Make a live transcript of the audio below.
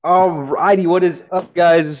Alrighty, what is up,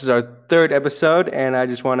 guys? This is our third episode, and I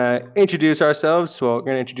just want to introduce ourselves. Well, we're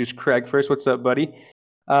going to introduce Craig first. What's up, buddy?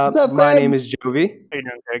 What's up, My Craig? name is Jovi. How you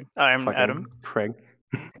doing, Craig? I'm Adam. Fucking Craig.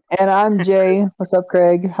 And I'm Jay. What's up,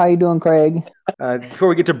 Craig? How you doing, Craig? Before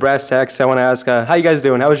we get to brass tacks, I want to ask, how you guys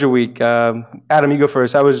doing? How was your week? Adam, you go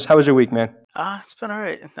first. How was your week, man? It's been all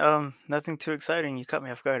right. Nothing too exciting. You caught me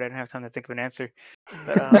off guard. I didn't have time to think of an answer.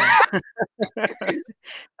 But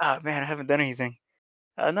man, I haven't done anything.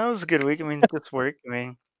 No, it was a good week. I mean, just work. I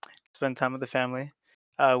mean, spend time with the family.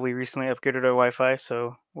 We recently upgraded our Wi-Fi,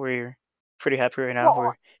 so we're pretty happy right now.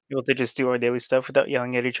 We're able to just do our daily stuff without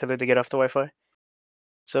yelling at each other to get off the Wi-Fi.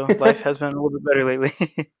 So life has been a little bit better lately.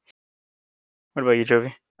 What about you,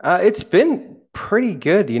 Jovi? It's been pretty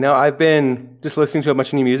good. I've been just listening to a bunch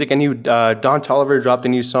of new music. Don Toliver dropped a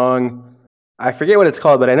new song. I forget what it's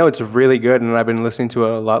called, but I know it's really good, and I've been listening to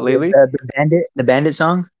it a lot Is it lately. the Bandit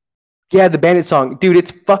song? Yeah, the Bandit song, dude,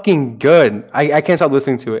 it's fucking good. I can't stop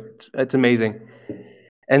listening to it. It's amazing.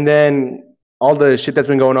 And then all the shit that's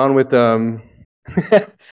been going on with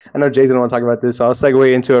I know Jay didn't want to talk about this, so I'll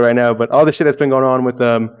segue into it right now. But all the shit that's been going on with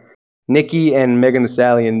Nicki and Megan Thee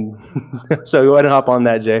Stallion. So go ahead and hop on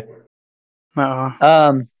that, Jay. Oh,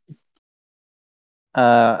 Um,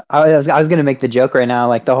 I was gonna make the joke right now,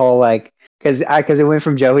 like the whole because it went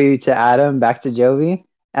from Joey to Adam back to Jovi,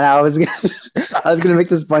 and I was gonna I was gonna make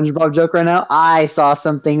the SpongeBob joke right now. I saw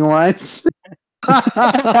something once.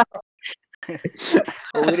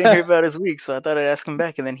 well, we didn't hear about his week, so I thought I'd ask him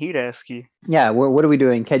back, and then he'd ask you. Yeah, what are we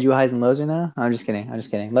doing? Keju highs and lows right now? I'm just kidding. I'm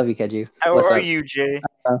just kidding. Love you, Keju. How What's are up? you, Jay?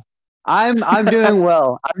 I'm doing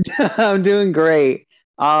well. I'm doing great.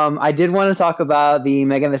 I did want to talk about the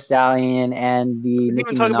Megan Thee Stallion and You the didn't even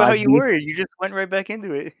Nicki talk about how Minaj you beef. were. You just went right back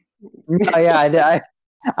into it. No, yeah,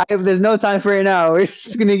 there's no time for it now. We're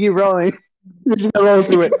just gonna keep rolling. We're just gonna roll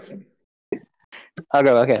through it.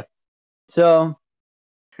 Okay. So,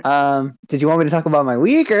 did you want me to talk about my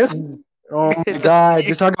week or? Oh my It's up to god, you.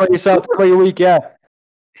 just talk about yourself. Talk about your week, yeah.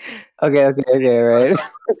 Okay, right.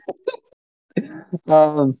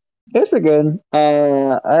 Um, it's pretty good.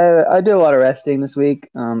 I do a lot of resting this week.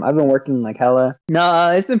 I've been working like hella.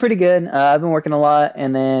 No, it's been pretty good. I've been working a lot,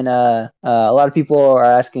 and then a lot of people are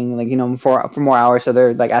asking like for more hours, so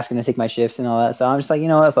they're like asking to take my shifts and all that. So I'm just like, you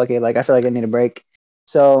know what, fuck it. Like I feel like I need a break.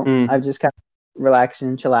 So I've Mm. just kind of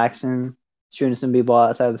relaxing, chillaxing, shooting some b-ball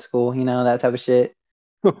outside of the school, that type of shit.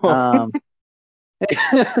 Um,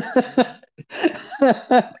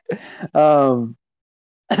 um,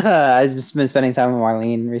 I've just been spending time with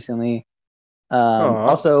Marlene recently. Aw.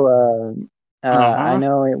 Also, Uh I huh.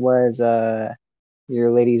 know it was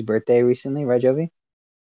your lady's birthday recently, right, Jovi?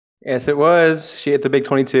 Yes, it was. She hit the big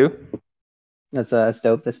 22. That's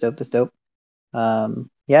dope. That's dope.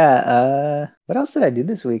 Yeah. What else did I do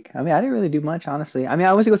this week? I mean, I didn't really do much, honestly. I mean,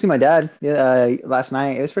 I went to go see my dad last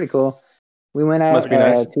night. It was pretty cool. We went out Must be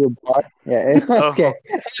nice. to a bar. Yeah. Okay.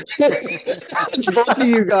 Oh, Both of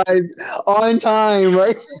you guys on time,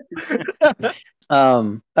 right?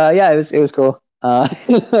 Yeah, it was cool.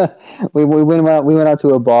 We went out to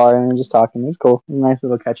a bar and we were just talking. It was cool. It was a nice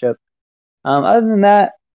little catch up. Other than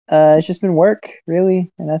that, it's just been work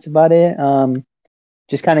really, and that's about it.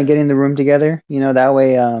 Just kind of getting the room together. That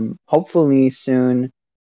way, hopefully soon,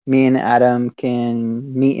 me and Adam can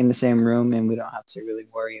meet in the same room, and we don't have to really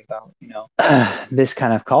worry about this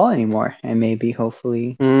kind of call anymore. And maybe,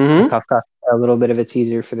 hopefully, Mm-hmm. a little bit of a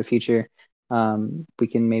teaser for the future. We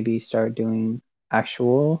can maybe start doing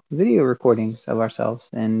actual video recordings of ourselves.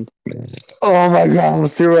 And oh my god, I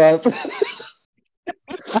almost threw up.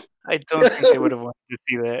 I don't think they would have wanted to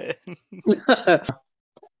see that.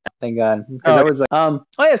 Thank God, because Oh, I was like, oh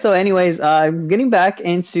yeah. So, anyways, getting back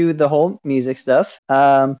into the whole music stuff.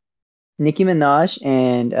 Nicki Minaj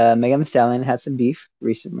and Megan Thee Stallion had some beef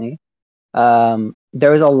recently.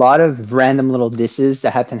 There was a lot of random little disses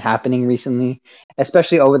that have been happening recently,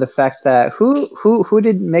 especially over the fact that who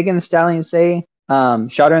did Megan Thee Stallion say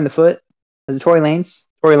shot her in the foot? Was it Tory Lanez?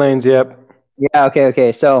 Tory Lanez, yep. Yeah,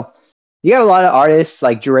 okay. So you got a lot of artists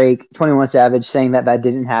like Drake, 21 Savage saying that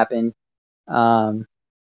didn't happen. Um,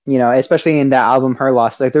 especially in that album Her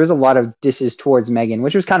Loss, like there was a lot of disses towards Megan,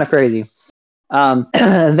 which was kind of crazy.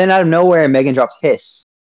 Then out of nowhere, Megan drops Hiss,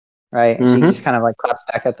 right? And she just Mm-hmm. kind of like claps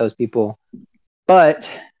back at those people.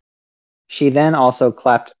 But she then also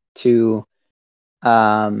clapped to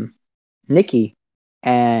Nicki,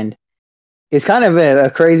 and it's kind of a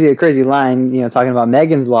crazy line, talking about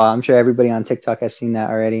Megan's Law. I'm sure everybody on TikTok has seen that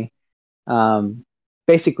already. Um,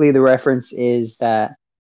 Basically, the reference is that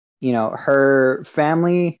her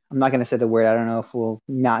family. I'm not gonna say the word. I don't know if we'll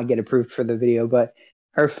not get approved for the video, but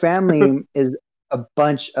her family is a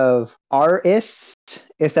bunch of artists,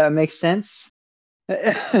 if that makes sense. um,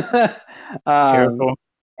 Careful.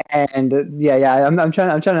 and I'm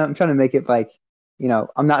trying to make it like,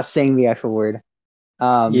 I'm not saying the actual word.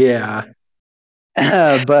 Yeah.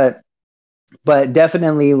 But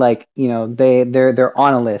definitely, like, they're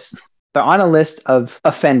on a list. They're on a list of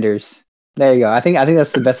offenders. There you go. I think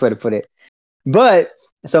that's the best way to put it. But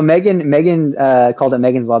so Megan called it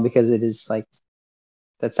Megan's Law because it is like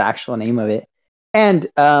that's the actual name of it. And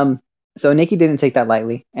so Nikki didn't take that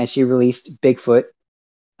lightly, and she released Bigfoot.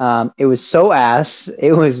 It was so ass.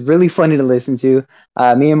 It was really funny to listen to.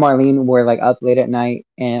 Me and Marlene were like up late at night,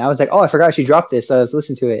 and I was like, "Oh, I forgot she dropped this, so let's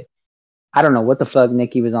listen to it." I don't know what the fuck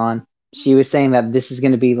Nikki was on. She was saying that this is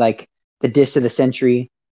gonna be like the diss of the century,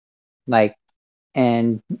 like,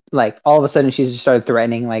 and like all of a sudden she just started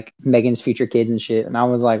threatening like Megan's future kids and shit. And I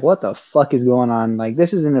was like, what the fuck is going on? Like,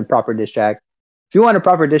 this isn't a proper diss track. If you want a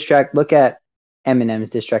proper diss track, look at Eminem's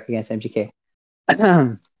diss track against MGK.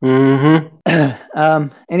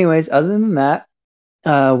 Anyways, other than that,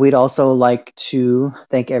 we'd also like to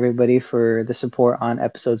thank everybody for the support on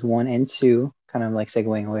episodes 1 and 2, kind of like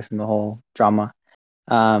segueing away from the whole drama.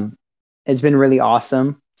 It's been really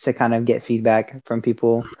awesome to kind of get feedback from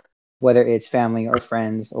people, whether it's family or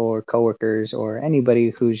friends or coworkers or anybody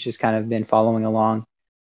who's just kind of been following along.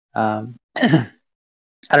 I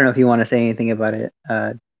don't know if you want to say anything about it,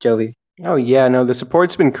 Jovi. Oh yeah, no, the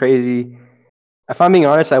support's been crazy. If I'm being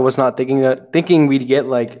honest, I was not thinking we'd get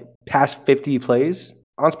like past 50 plays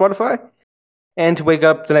on Spotify, and to wake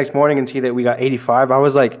up the next morning and see that we got 85, I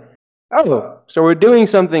was like, oh, so we're doing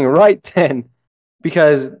something right then,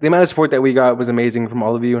 because the amount of support that we got was amazing from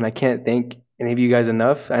all of you, and I can't thank any of you guys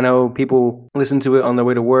enough. I know people listen to it on their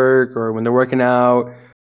way to work or when they're working out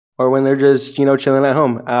or when they're just chilling at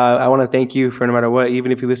home. I want to thank you for no matter what,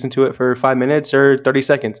 even if you listen to it for 5 minutes or 30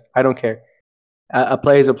 seconds. I don't care. A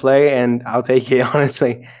play is a play, and I'll take it.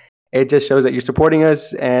 Honestly, it just shows that you're supporting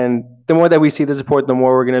us, and the more that we see the support, the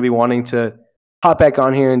more we're going to be wanting to hop back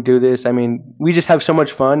on here and do this. I mean, we just have so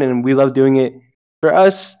much fun, and we love doing it for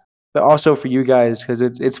us, but also for you guys, because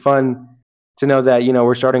it's fun to know that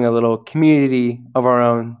we're starting a little community of our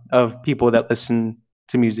own of people that listen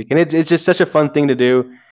to music, and it's just such a fun thing to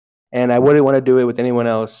do. And I wouldn't want to do it with anyone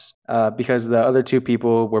else because the other two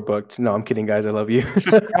people were booked. No, I'm kidding, guys. I love you.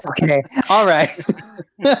 Okay, all right.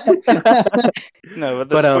 No, but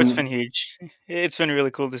the But support's been huge. It's been really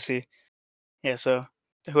cool to see. Yeah, so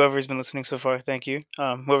whoever's been listening so far, thank you.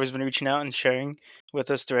 Whoever's been reaching out and sharing with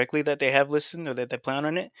us directly that they have listened or that they plan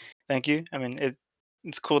on it, thank you. I mean,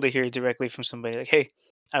 it's cool to hear directly from somebody like, "Hey,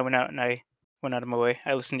 I went out and I went out of my way.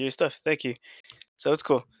 I listened to your stuff. Thank you." So it's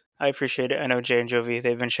cool. I appreciate it. I know Jay and Jovi,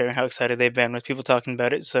 they've been sharing how excited they've been with people talking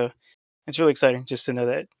about it. So it's really exciting just to know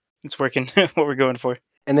that it's working, what we're going for.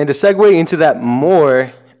 And then to segue into that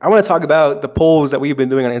more, I want to talk about the polls that we've been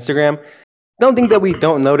doing on Instagram. Don't think that we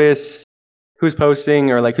don't notice who's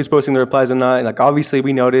posting or like who's posting the replies or not. Like obviously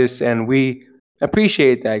we notice and we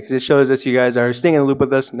appreciate that because it shows us you guys are staying in the loop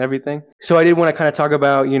with us and everything. So I did want to kind of talk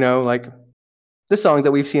about like the songs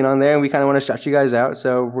that we've seen on there, and we kind of want to shout you guys out.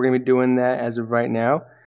 So we're gonna be doing that as of right now.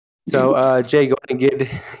 So Jay, go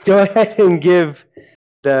ahead and give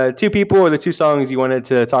the two people or the two songs you wanted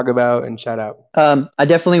to talk about and shout out. I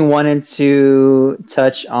definitely wanted to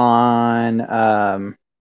touch on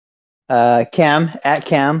Cam, at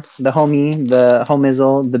Cam, the homie, the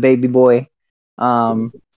homizzle, the baby boy.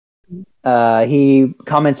 He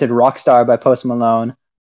commented "Rockstar" by Post Malone.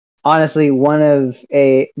 Honestly, one of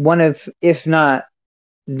if not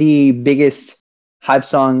the biggest hype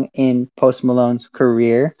song in Post Malone's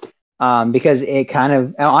career. Because it kind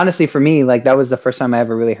of honestly for me, like, that was the first time I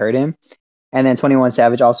ever really heard him. And then 21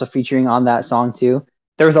 Savage also featuring on that song too.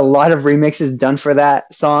 There was a lot of remixes done for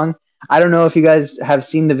that song. I don't know if you guys have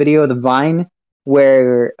seen the video, the Vine,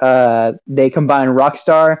 where they combine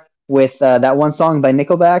Rockstar with that one song by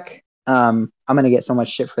Nickelback. I'm gonna get so much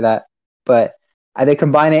shit for that, but they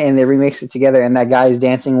combine it and they remix it together, and that guy is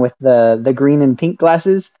dancing with the green and pink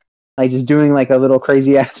glasses, like just doing like a little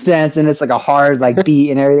crazy ass dance, and it's like a hard like beat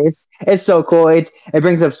and everything. It's so cool. It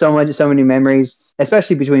brings up so many memories,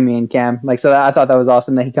 especially between me and Cam. Like, so I thought that was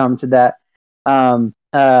awesome that he commented that.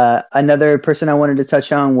 Another person I wanted to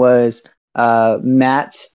touch on was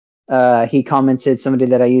Matt. He commented, somebody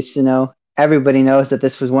that I used to know. Everybody knows that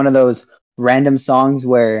this was one of those random songs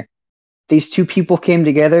where these two people came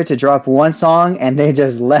together to drop one song and they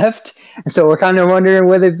just left. And so we're kind of wondering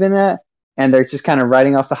where they've been at. And they're just kind of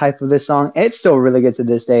riding off the hype of this song. And it's still really good to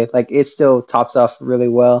this day. Like, it still tops off really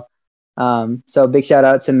well. So big shout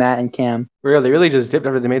out to Matt and Cam. Really, they really just dipped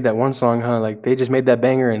after they made that one song, huh? Like they just made that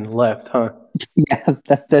banger and left, huh? Yeah,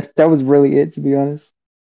 that was really it, to be honest.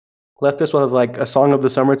 Left us with like a song of the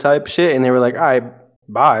summer type shit, and they were like, "All right,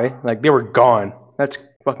 bye." Like they were gone. That's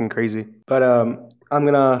fucking crazy. But I'm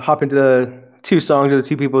gonna hop into the two songs of the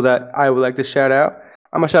two people that I would like to shout out.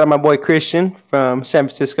 I'm gonna shout out my boy Christian from San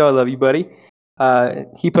Francisco. I love you, buddy.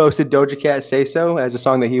 He posted Doja Cat "Say So" as a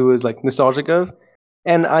song that he was like nostalgic of,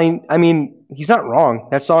 and I mean, he's not wrong.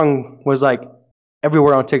 That song was like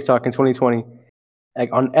everywhere on TikTok in 2020, like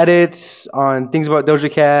on edits, on things about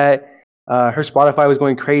Doja Cat. Her Spotify was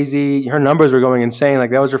going crazy. Her numbers were going insane.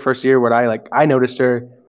 Like that was her first year where I noticed her,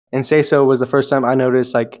 and Say So was the first time I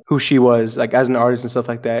noticed like who she was like as an artist and stuff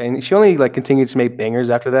like that. And she only like continued to make bangers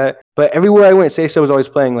after that. But everywhere I went, Say So was always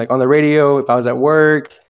playing like on the radio, if I was at work,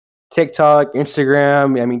 TikTok,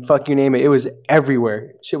 Instagram. I mean, fuck you name it. It was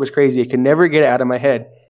everywhere. Shit was crazy. I could never get it out of my head.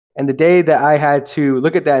 And the day that I had to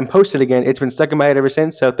look at that and post it again, it's been stuck in my head ever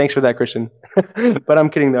since. So thanks for that, Christian. But I'm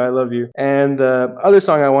kidding though. I love you. And other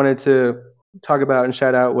song I wanted to talk about and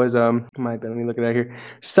shout out was let me look at that here.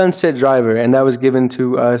 Sunset Driver, and that was given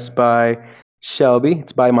to us by Shelby.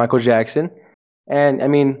 It's by Michael Jackson. And I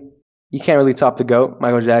mean, you can't really top the GOAT.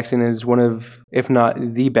 Michael Jackson is one of, if not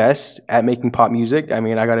the best at making pop music. I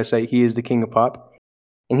mean, I gotta say, he is the king of pop.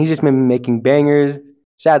 And he's just been making bangers.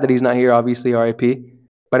 Sad that he's not here, obviously, RIP.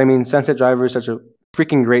 But I mean, Sunset Driver is such a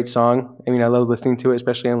freaking great song. I mean, I love listening to it,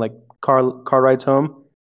 especially on like car rides home.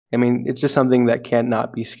 I mean, it's just something that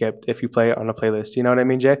cannot be skipped if you play it on a playlist. You know what I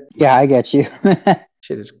mean, Jay? Yeah, I get you.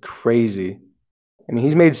 Shit is crazy. I mean,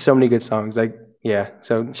 he's made so many good songs. Like, yeah.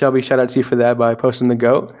 So Shelby, shout out to you for that by posting the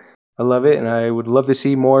GOAT. I love it, and I would love to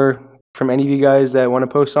see more from any of you guys that want to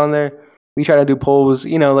post on there. We try to do polls,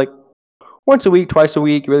 like once a week, twice a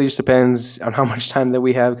week. It really just depends on how much time that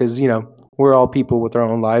we have, because we're all people with our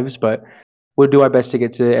own lives, but we'll do our best to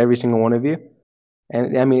get to every single one of you.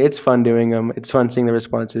 And I mean, it's fun doing them. It's fun seeing the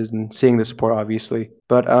responses and seeing the support, obviously.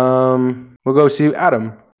 But we'll go to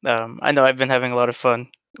Adam. I know I've been having a lot of fun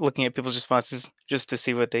looking at people's responses just to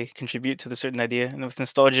see what they contribute to the certain idea. And with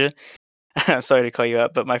nostalgia, sorry to call you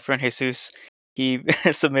out, but my friend Jesus, he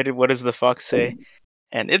submitted "What Does the Fox Say?"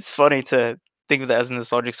 And it's funny to think of that as a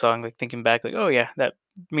nostalgic song, like thinking back, like, oh yeah, that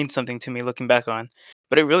means something to me looking back on.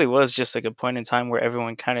 But it really was just like a point in time where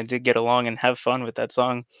everyone kind of did get along and have fun with that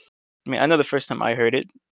song. I mean, I know the first time I heard it,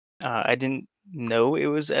 I didn't know it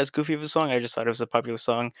was as goofy of a song. I just thought it was a popular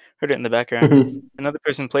song. Heard it in the background. Another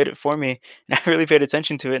person played it for me, and I really paid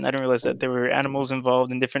attention to it, and I didn't realize that there were animals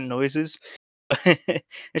involved and different noises.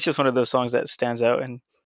 It's just one of those songs that stands out, and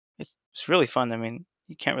it's really fun. I mean,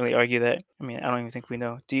 you can't really argue that. I mean, I don't even think we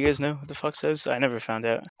know. Do you guys know what the fox says? I never found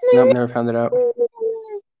out. Nope, never found it out.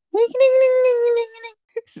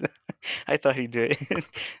 I thought he'd do it.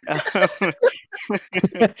 Um,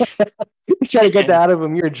 He's trying to get that and out of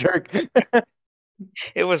him. You're a jerk.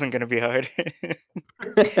 it wasn't gonna be hard.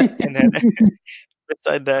 And then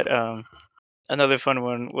beside that, another fun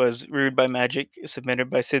one was "Rude" by Magic, submitted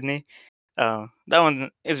by Sydney. That one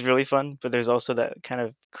is really fun, but there's also that kind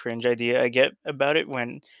of cringe idea I get about it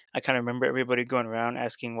when I kind of remember everybody going around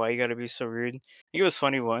asking why you gotta be so rude. It was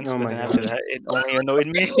funny once, Oh but my then after god. that, it only annoyed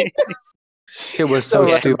me. Shit was so So right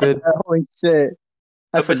about stupid. that. Holy shit.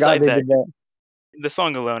 I But forgot beside they that, did that. the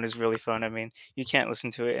song alone is really fun. I mean, you can't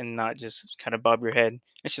listen to it and not just kind of bob your head.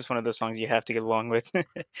 It's just one of those songs you have to get along with,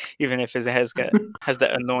 even if it has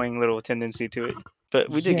that annoying little tendency to it. But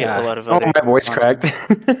we did get a Yeah. lot of Oh, other my voice cracked.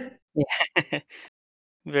 responses. Yeah.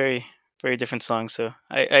 Very, very different songs. So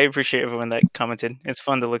I appreciate everyone that commented. It's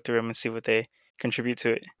fun to look through them and see what they contribute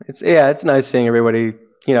to it. It's nice seeing everybody,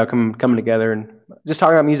 coming together and just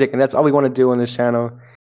talking about music, and that's all we want to do on this channel.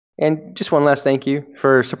 And just one last thank you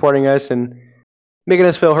for supporting us and making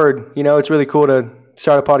us feel heard. It's really cool to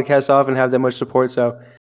start a podcast off and have that much support. So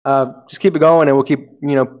just keep it going, and we'll keep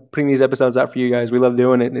putting these episodes out for you guys. We love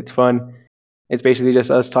doing it. It's fun. It's basically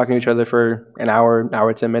just us talking to each other for an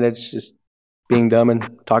hour, 10 minutes, just being dumb and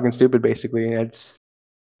talking stupid. Basically, and it's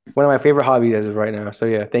one of my favorite hobbies as of right now. So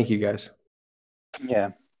yeah, thank you guys.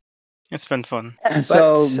 Yeah. It's been fun.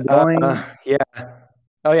 So But going, yeah.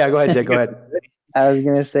 Oh yeah, go ahead, Jay. Go Good. ahead. I was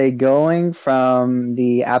gonna say going from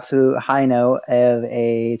the absolute high note of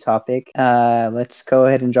a topic, let's go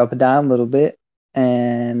ahead and drop it down a little bit.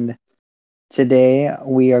 And today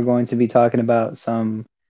we are going to be talking about some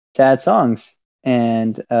sad songs.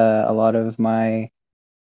 And a lot of my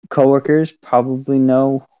coworkers probably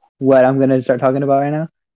know what I'm gonna start talking about right now.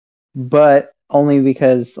 But only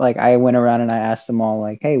because like I went around and I asked them all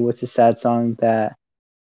like, hey, what's a sad song that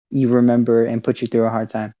you remember and put you through a hard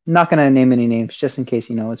time? I'm not gonna name any names just in case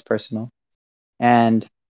it's personal. And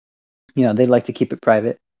they'd like to keep it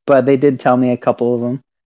private, but they did tell me a couple of them,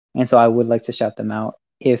 and so I would like to shout them out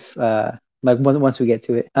if like once we get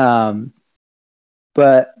to it.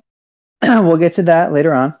 But we'll get to that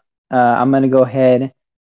later on. I'm gonna go ahead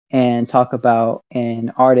and talk about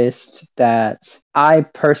an artist that I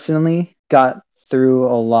personally got through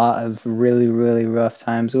a lot of really, really rough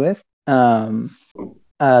times with.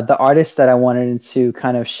 The artist that I wanted to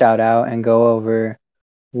kind of shout out and go over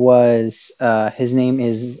was his name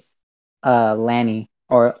is Lanny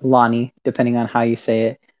or Lonnie, depending on how you say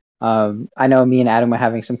it. I know me and Adam were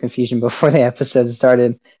having some confusion before the episode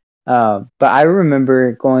started, but I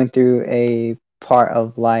remember going through a part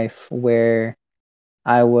of life where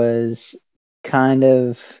I was kind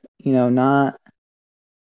of, not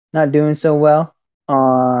doing so well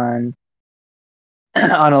on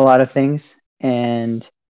on a lot of things, and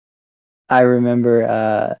I remember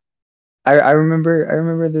I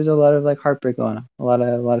remember there's a lot of like heartbreak going on, a lot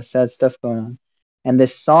of sad stuff going on. And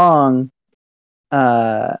this song,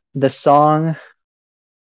 the song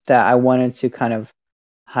that I wanted to kind of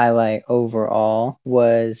highlight overall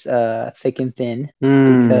was Thick and Thin, Mm.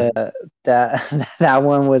 because that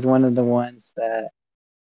one was one of the ones that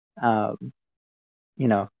um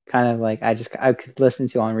kind of like I could listen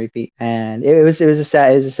to on repeat, and it was a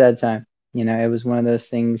sad time. It was one of those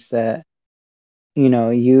things that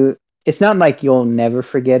you it's not like you'll never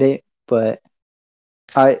forget it, but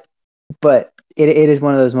I but it is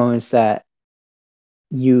one of those moments that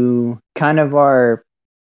you kind of are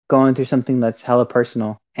going through something that's hella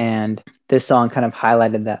personal, and this song kind of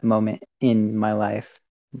highlighted that moment in my life,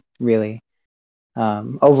 really.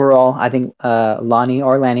 Overall, I think Lonnie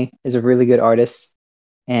or Lanny is a really good artist,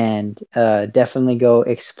 and definitely go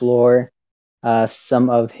explore some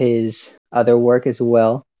of his other work as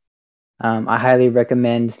well. I highly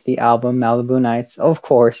recommend the album Malibu Nights, of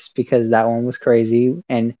course, because that one was crazy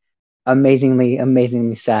and amazingly,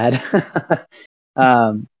 amazingly sad.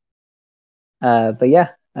 um, but yeah,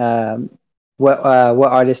 what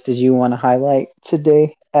artist did you want to highlight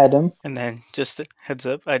today, Adam? And then just a heads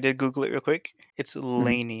up, I did Google it real quick. It's Mhm.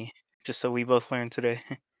 Laney, just so we both learned today.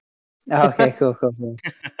 Okay, cool, cool, cool.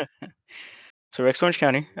 So Rex Orange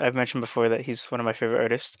County, I've mentioned before that he's one of my favorite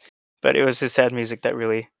artists, but it was his sad music that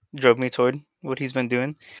really drove me toward what he's been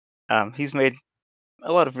doing. He's made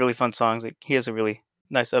a lot of really fun songs. Like he has a really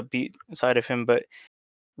nice upbeat side of him, but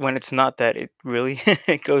when it's not that, it really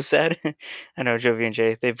it goes sad. I know Jovi and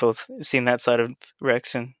Jay, they've both seen that side of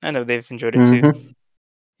Rex, and I know they've enjoyed it too, Mm-hmm.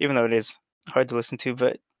 even though it is hard to listen to.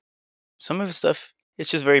 But some of his stuff, it's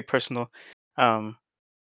just very personal. Um,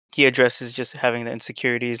 he addresses just having the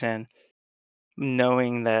insecurities and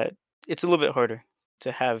knowing that it's a little bit harder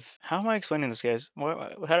to have. How am I explaining this, guys?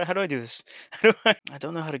 How do I do this? I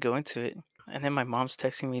don't know how to go into it. And then my mom's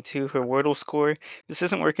texting me too. Her Wordle score. This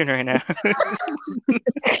isn't working right now.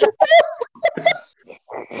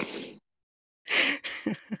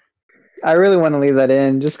 I really want to leave that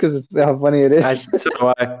in just because of how funny it is. So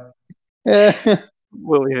do I.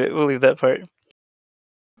 We'll leave it. We'll leave that part.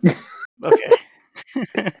 Okay.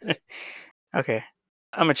 Okay.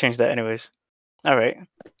 I'm gonna change that anyways. All right.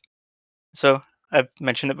 So I've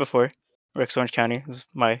mentioned it before. Rex Orange County is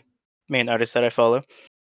my main artist that I follow.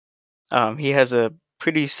 He has a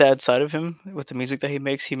pretty sad side of him with the music that he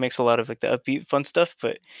makes. He makes a lot of like the upbeat, fun stuff,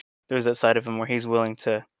 but there's that side of him where he's willing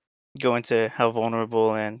to go into how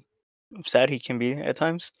vulnerable and sad he can be at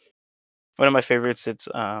times. One of my favorites. It's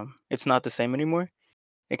not the same anymore.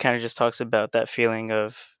 It kind of just talks about that feeling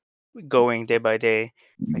of going day by day,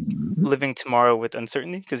 like living tomorrow with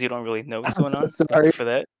uncertainty because you don't really know what's I'm going so on. Thank sorry. you for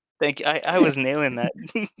that. Thank you. I was nailing that.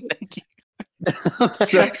 Thank you. I'm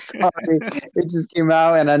so sorry. It just came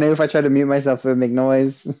out, and I knew if I tried to mute myself, it would make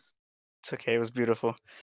noise. It's okay. It was beautiful.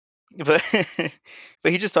 But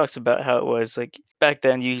but he just talks about how it was like back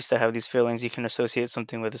then. You used to have these feelings. You can associate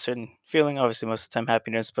something with a certain feeling. Obviously, most of the time,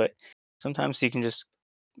 happiness. But sometimes you can just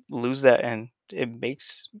lose that, and it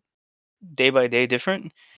makes day by day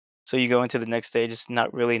different. So you go into the next day just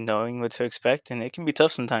not really knowing what to expect, and it can be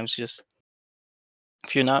tough sometimes. Just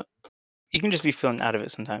if you're not, you can just be feeling out of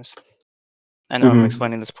it sometimes. I know I'm Mm-hmm.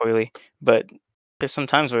 explaining this poorly, but there's some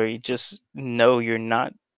times where you just know you're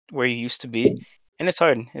not where you used to be, and it's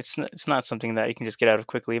hard. It's not something that you can just get out of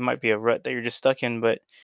quickly. It might be a rut that you're just stuck in, but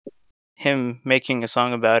him making a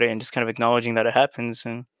song about it and just kind of acknowledging that it happens,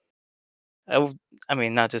 and I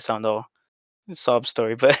mean, not to sound all sob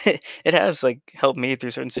story, but it has like helped me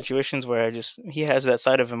through certain situations where he has that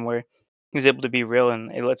side of him where he's able to be real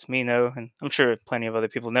and it lets me know, and I'm sure plenty of other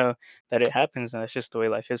people know that it happens, and that's just the way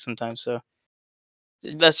life is sometimes. So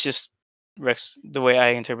that's just Rex, the way I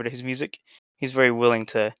interpret his music. He's very willing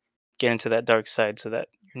to get into that dark side so that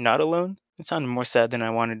You're Not Alone. It sounded more sad than I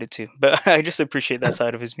wanted it to, but I just appreciate that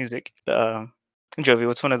side of his music. But, Jovi,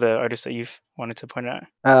 what's one of the artists that you've wanted to point out?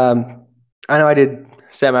 I know I did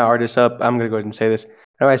set my artist up. I'm gonna go ahead and say this.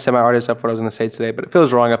 I know I set my artist up for what I was gonna say today, but it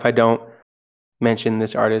feels wrong if I don't mention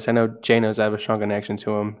this artist. I know Jay knows I have a strong connection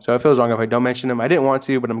to him, so it feels wrong if I don't mention him. I didn't want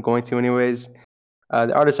to, but I'm going to anyways.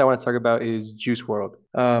 The artist I want to talk about is Juice WRLD.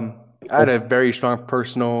 I had a very strong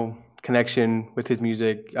personal connection with his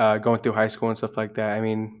music going through high school and stuff like that. I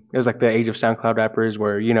mean, it was like the age of SoundCloud rappers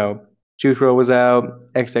where, Juice WRLD was out,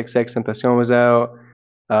 XXX Tentacion was out,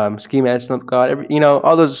 Ski Mask, Snoop God,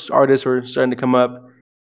 all those artists were starting to come up.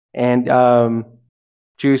 And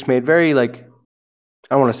Juice made very, like,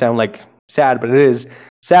 I don't want to sound like sad, but it is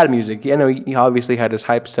sad music. You know, he obviously had his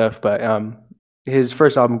hype stuff, but his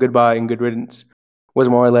first album, Goodbye and Good Riddance, was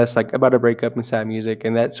more or less like about a breakup and sad music,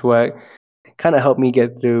 and that's what kind of helped me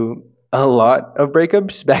get through a lot of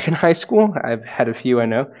breakups back in high school. I've had a few, I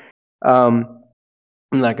know. Um,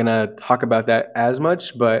 I'm not gonna talk about that as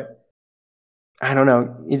much, but I don't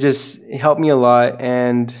know. It helped me a lot,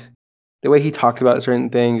 and the way he talked about certain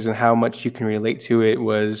things and how much you can relate to it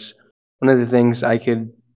was one of the things I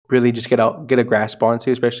could really just get a grasp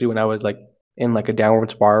onto, especially when I was like in like a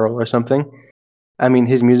downward spiral or something. I mean,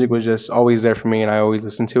 his music was just always there for me, and I always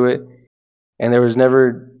listened to it. And there was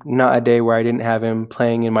never not a day where I didn't have him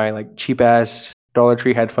playing in my like cheap ass Dollar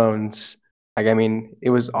Tree headphones. Like, I mean,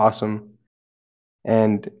 it was awesome.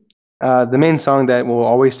 And the main song that will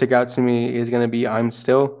always stick out to me is gonna be "I'm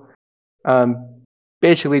Still." Um,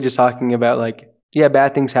 Basically just talking about like, yeah,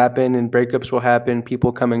 bad things happen and breakups will happen,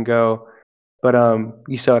 people come and go, but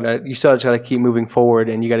you still gotta keep moving forward,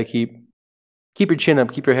 and you gotta keep your chin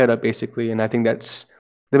up, keep your head up, basically. And I think that's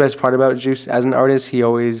the best part about Juice as an artist. He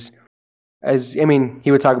always,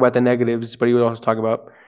 he would talk about the negatives, but he would also talk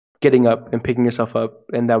about getting up and picking yourself up,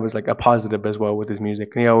 and that was like a positive as well with his music.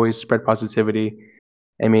 And he always spread positivity.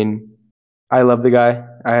 I mean, I love the guy.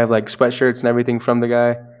 I have like sweatshirts and everything from the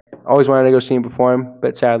guy. Always wanted to go see him perform,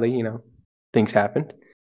 but sadly, things happened.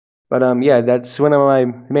 But yeah, that's one of my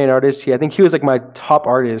main artists. I think he was like my top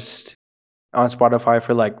artist on Spotify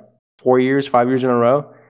for like 4 years, 5 years in a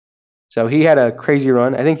row. So he had a crazy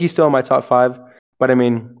run. I think he's still in my top five. But I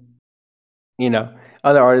mean, you know,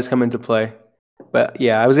 other artists come into play. But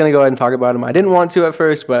yeah, I was gonna go ahead and talk about him. I didn't want to at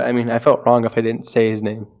first, but I mean, I felt wrong if I didn't say his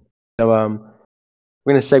name. So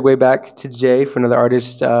we're gonna segue back to Jay for another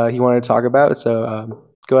artist he wanted to talk about. So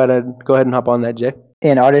go ahead and hop on that, Jay.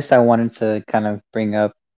 An artist I wanted to kind of bring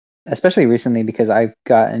up, especially recently because I've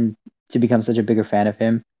gotten to become such a bigger fan of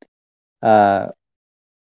him. And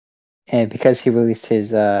because he released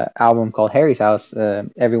his album called Harry's House,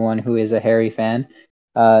 everyone who is a Harry fan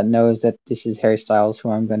knows that this is Harry Styles, who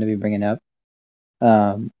I'm going to be bringing up.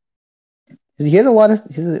 Um, he has a lot of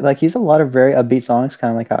he's a lot of very upbeat songs,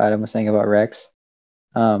 kind of like how Adam was saying about Rex.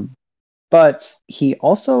 But he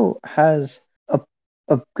also has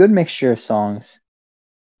a good mixture of songs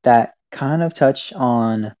that kind of touch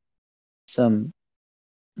on some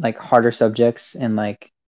like harder subjects and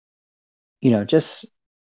like just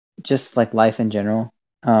like life in general.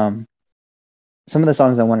 Some of the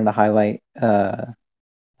songs I wanted to highlight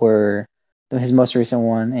were his most recent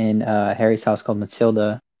one in Harry's House called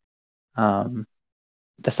Matilda. Um,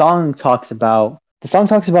 the song talks about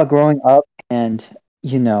growing up and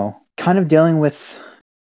kind of dealing with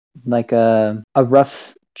like a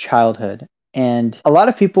rough childhood. And a lot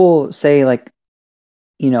of people say like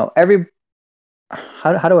every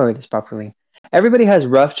how do I word this properly? Everybody has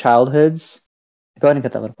rough childhoods. Go ahead and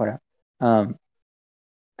cut that little part out.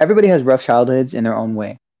 Everybody has rough childhoods in their own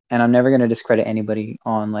way, and I'm never going to discredit anybody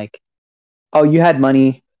on like, oh, you had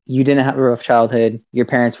money, you didn't have a rough childhood, your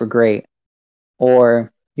parents were great,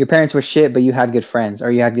 or your parents were shit but you had good friends,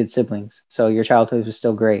 or you had good siblings, so your childhood was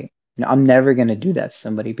still great. I'm never going to do that to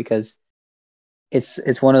somebody because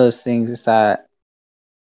it's one of those things that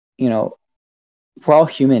you know we're all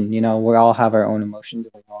human. We all have our own emotions,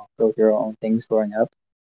 we all go through our own things growing up.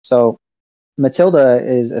 So Matilda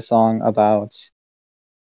is a song about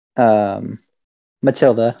um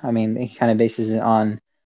Matilda. I mean, it kind of bases it on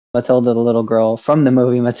Matilda, the little girl from the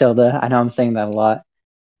movie Matilda. I know I'm saying that a lot,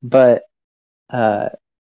 but uh,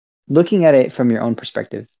 looking at it from your own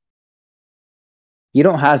perspective, you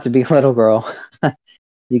don't have to be a little girl.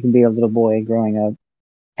 You can be a little boy growing up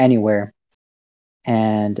anywhere.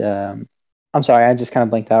 And I'm sorry, I just kind of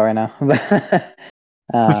blanked out right now.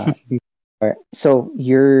 uh, so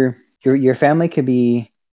your family could be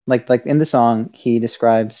like in the song, he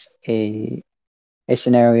describes a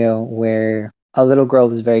scenario where a little girl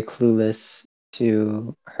is very clueless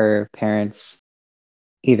to her parents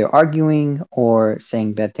either arguing or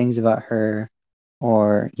saying bad things about her,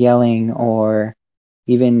 or yelling, or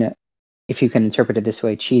even, if you can interpret it this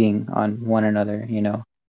way, cheating on one another, you know.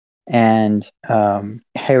 And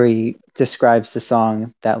Harry describes the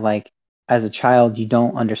song that, like, as a child, you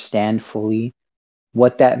don't understand fully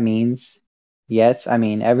what that means yet. I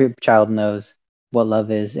mean, every child knows what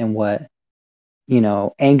love is and what, you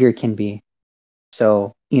know, anger can be.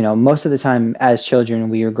 So, you know, most of the time as children,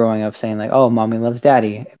 we were growing up saying, like, oh, mommy loves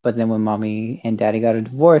daddy. But then when mommy and daddy got a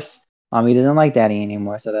divorce, mommy doesn't like daddy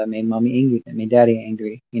anymore. So that made mommy angry. That made daddy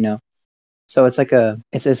angry, you know? So it's like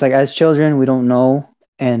it's like, as children, we don't know.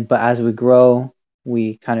 But as we grow,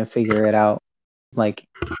 we kind of figure it out, like,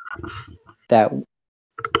 that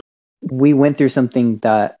we went through something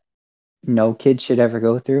that no kid should ever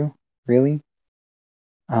go through, really.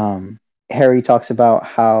 Um, Harry talks about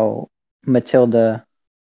how Matilda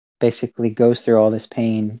basically goes through all this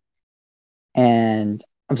pain. And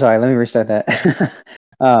I'm sorry, let me restart that.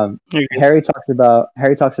 You're good. Harry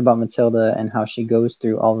talks about Matilda and how she goes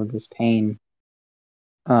through all of this pain,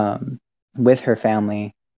 um, with her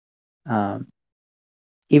family, um,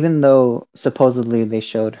 even though supposedly they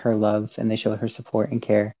showed her love and they showed her support and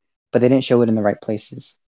care, but they didn't show it in the right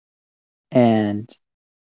places. And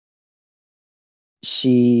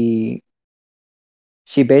she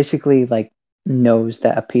she basically, like, knows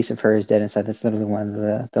that a piece of her is dead inside. That's literally one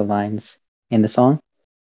of the lines in the song.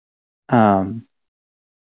 Um,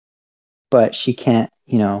 but she can't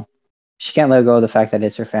let go of the fact that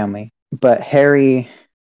it's her family. But Harry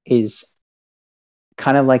is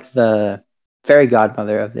kind of like the fairy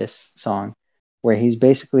godmother of this song, where he's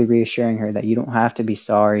basically reassuring her that you don't have to be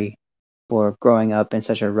sorry for growing up in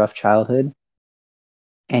such a rough childhood,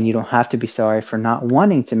 and you don't have to be sorry for not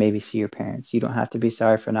wanting to maybe see your parents. You don't have to be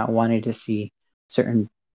sorry for not wanting to see certain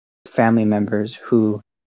family members who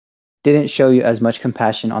didn't show you as much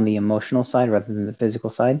compassion on the emotional side rather than the physical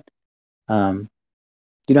side. Um,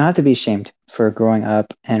 you don't have to be ashamed for growing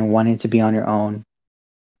up and wanting to be on your own.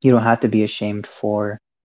 You don't have to be ashamed for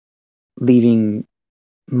leaving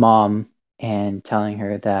mom and telling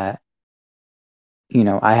her that,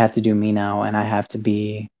 I have to do me now and I have to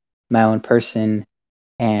be my own person,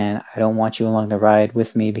 and I don't want you along the ride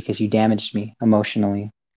with me because you damaged me emotionally.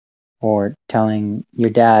 Or telling your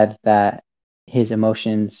dad that his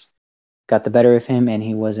emotions got the better of him and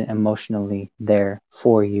he wasn't emotionally there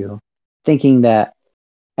for you. Thinking that,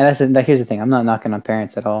 and here's the thing, I'm not knocking on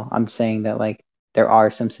parents at all. I'm saying that, like, there are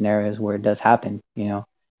some scenarios where it does happen, and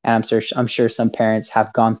I'm sure some parents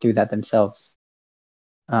have gone through that themselves.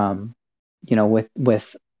 Um,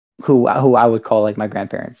 with who I would call, like, my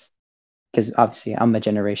grandparents, because obviously I'm a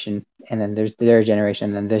generation, and then there's their generation,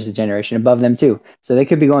 and then there's the generation above them too. So they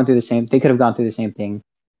could be going through the same. They could have gone through the same thing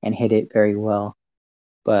and hit it very well.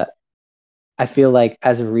 But I feel like,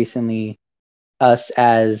 as of recently, us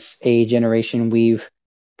as a generation, we've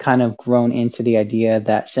kind of grown into the idea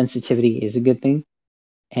that sensitivity is a good thing,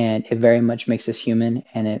 and it very much makes us human,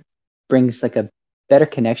 and it brings, like, a better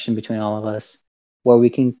connection between all of us, where we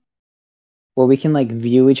can like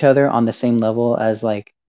view each other on the same level as,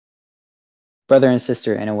 like, brother and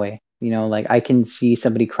sister in a way. Like, I can see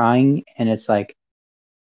somebody crying and it's like,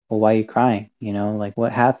 well, why are you crying? Like,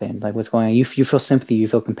 what happened? Like, what's going on? You feel sympathy, you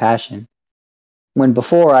feel compassion. When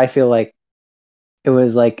before, I feel like it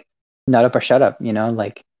was like, nut up or shut up,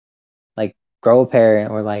 like grow a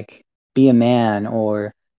pair, or like be a man,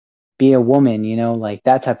 or be a woman, like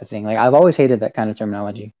that type of thing. Like, I've always hated that kind of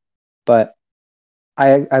terminology. But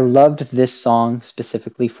I loved this song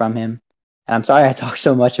specifically from him. And I'm sorry I talk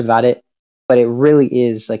so much about it, but it really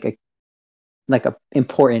is like a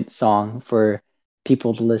important song for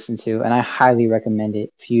people to listen to, and I highly recommend it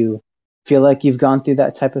if you feel like you've gone through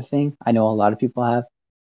that type of thing. I know a lot of people have,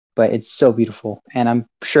 but it's so beautiful, and I'm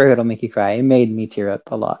sure it'll make you cry. It made me tear up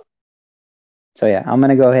a lot. So yeah, I'm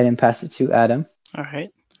gonna go ahead and pass it to Adam. All right.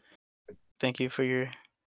 Thank you for your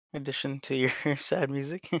addition to your sad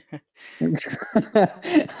music. No,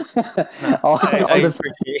 all, I, all I the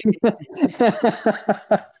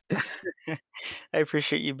appreciate I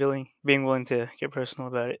appreciate you being willing to get personal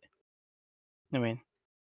about it. I mean,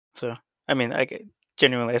 so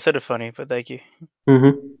genuinely, I said it funny, but thank you.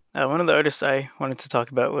 Mm-hmm. One of the artists I wanted to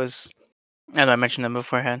talk about was, I know I mentioned them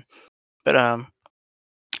beforehand, but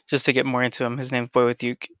just to get more into him, his name's Boy with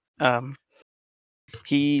Uke. Um,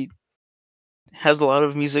 he has a lot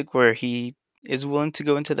of music where he is willing to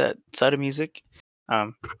go into that side of music.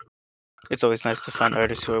 Um, it's always nice to find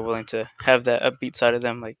artists who are willing to have that upbeat side of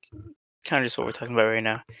them, like kind of just what we're talking about right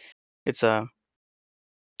now. It's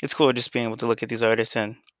it's cool just being able to look at these artists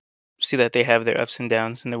and see that they have their ups and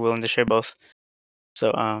downs and they're willing to share both.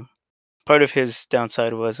 So part of his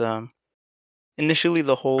downside was initially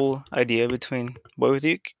the whole idea between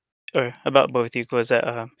Boyutik or about Boyutik was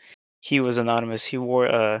that he was anonymous. He wore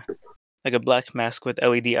like a black mask with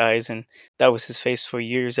LED eyes, and that was his face for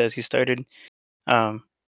years as he started. Um,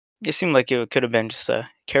 it seemed like it could have been just a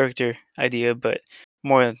character idea, but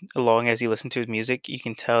more along as you listen to his music, you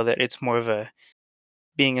can tell that it's more of a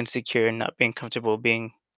being insecure and not being comfortable,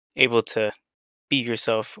 being able to be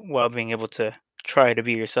yourself while being able to try to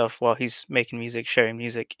be yourself while he's making music, sharing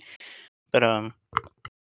music. But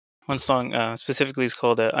one song specifically is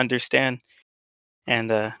called "Understand,"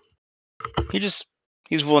 and he just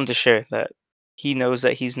he's willing to share that he knows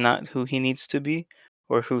that he's not who he needs to be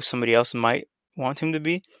or who somebody else might want him to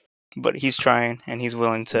be, but he's trying and he's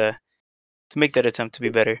willing to make that attempt to be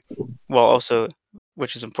better, while also,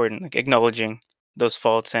 which is important, like acknowledging those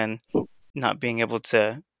faults and not being able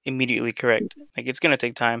to immediately correct. Like it's gonna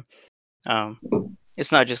take time. Um,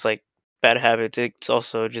 it's not just like bad habits. It's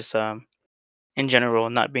also just in general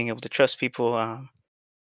not being able to trust people,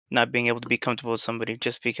 not being able to be comfortable with somebody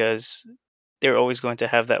just because they're always going to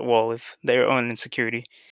have that wall of their own insecurity.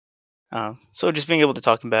 So just being able to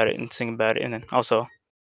talk about it and sing about it, and then also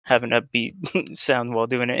have an upbeat sound while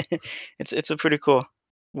doing it. It's a pretty cool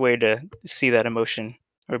way to see that emotion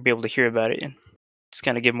or be able to hear about it and just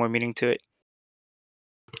kind of give more meaning to it.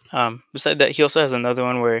 Beside that, he also has another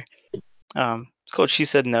one where it's called "She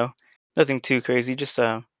Said No." Nothing too crazy, just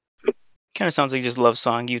kind of sounds like just love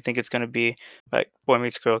song. You think it's gonna be like boy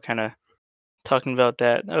meets girl, kind of talking about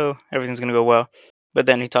that. Oh, everything's gonna go well, but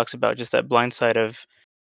then he talks about just that blind side of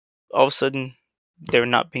all of a sudden there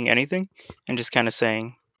not being anything and just kind of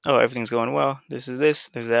saying, "Oh, everything's going well. This is this.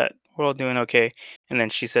 There's that. We're all doing okay." And then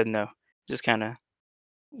she said no. Just kind of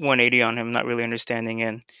 180 on him, not really understanding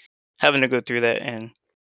and having to go through that and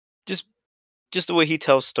just just the way he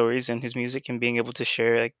tells stories in his music and being able to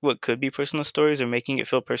share like what could be personal stories or making it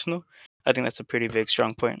feel personal. I think that's a pretty big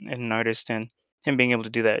strong point in an artist, and him being able to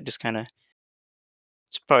do that just kind of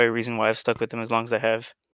it's probably a reason why I've stuck with him as long as I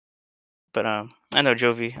have. But I know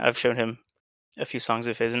Jovi. I've shown him a few songs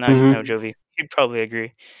of his, and I know Hmm. Jovi. He'd probably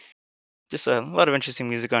agree. Just a lot of interesting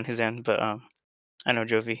music on his end, but I know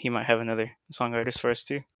Jovi. He might have another song artist for us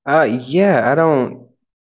too. Yeah, I don't.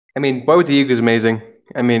 I mean, Boy with the Uke is amazing.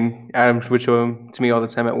 I mean, Adam would show him to me all the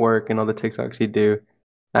time at work and all the TikToks he'd do.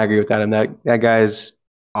 I agree with Adam. That guy is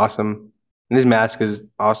awesome, and his mask is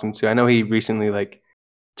awesome too. I know he recently like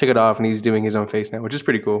took it off and he's doing his own face now, which is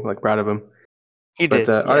pretty cool. Like proud of him. He But did,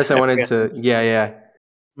 the yeah. artist I I wanted forgot to. to, yeah, yeah.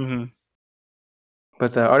 Hmm.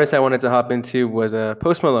 But the artist I wanted to hop into was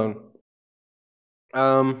Post Malone.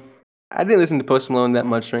 Um, I didn't listen to Post Malone that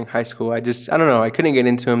much during high school. I don't know, I couldn't get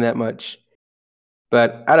into him that much.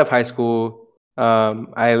 But out of high school,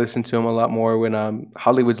 I listened to him a lot more when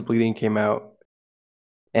Hollywood's Bleeding came out,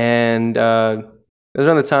 and it was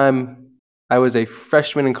around the time I was a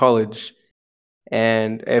freshman in college.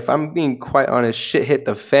 And if I'm being quite honest, shit hit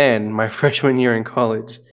the fan my freshman year in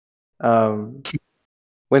college. Um,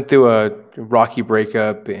 Went through a rocky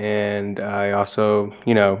breakup, and I also,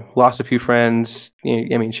 lost a few friends.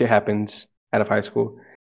 I mean, shit happens out of high school.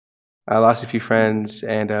 I lost a few friends,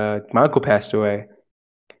 and my uncle passed away.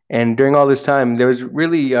 And during all this time, there was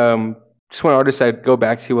really just one artist I'd go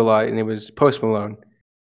back to a lot, and it was Post Malone.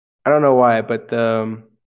 I don't know why, but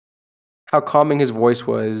how calming his voice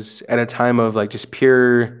was at a time of like just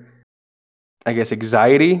pure, I guess,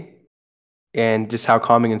 anxiety, and just how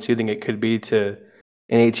calming and soothing it could be to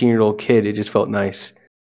an 18-year-old kid. It just felt nice.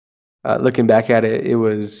 Looking back at it, it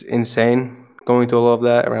was insane going through all of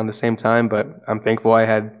that around the same time, but I'm thankful I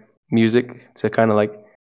had music to kind of like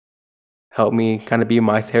help me kind of be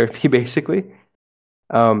my therapy, basically.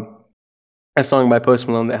 Um, a song by Post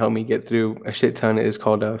Malone that helped me get through a shit ton is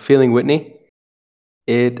called "Feeling Whitney."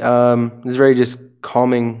 It is very just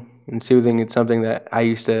calming and soothing. It's something that I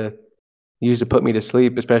used to use to put me to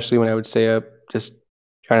sleep, especially when I would stay up, just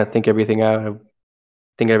trying to think everything out,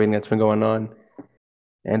 think everything that's been going on.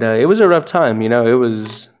 And it was a rough time, It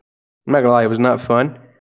was, I'm not gonna lie, it was not fun.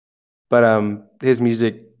 But his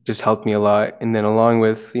music just helped me a lot. And then along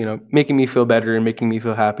with making me feel better and making me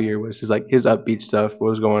feel happier was his upbeat stuff, what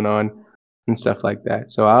was going on, and stuff like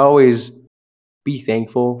that. So I always be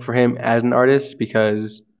thankful for him as an artist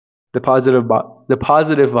because the positive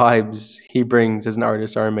vibes he brings as an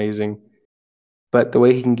artist are amazing. But the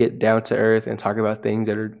way he can get down to earth and talk about things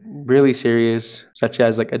that are really serious, such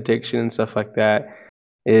as like addiction and stuff like that,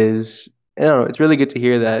 is I don't know, it's really good to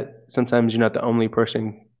hear that sometimes you're not the only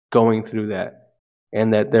person going through that,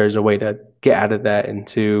 and that there's a way to get out of that and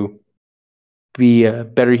to be a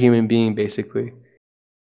better human being, basically.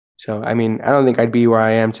 So, I mean, I don't think I'd be where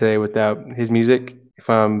I am today without his music, if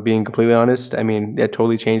I'm being completely honest. I mean, it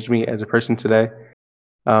totally changed me as a person today.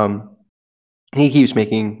 Um, he keeps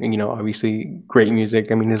making, obviously great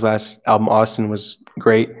music. I mean, his last album, Austin, was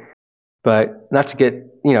great. But not to get,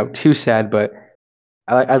 too sad, but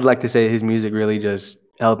I'd like to say his music really just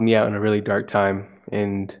helped me out in a really dark time.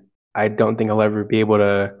 And I don't think I'll ever be able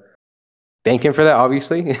to thank him for that,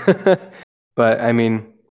 obviously. But I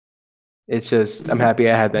mean, it's just, I'm happy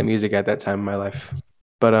I had that music at that time in my life.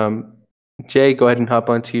 But Jay, go ahead and hop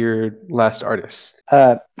onto your last artist.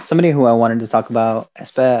 Somebody who I wanted to talk about,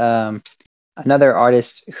 another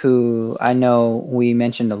artist who I know we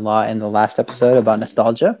mentioned a lot in the last episode about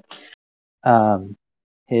nostalgia.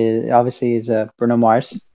 His obviously is Bruno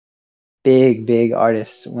Mars, big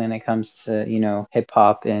artist when it comes to hip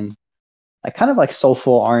hop and like kind of like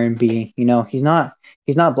soulful R&B. He's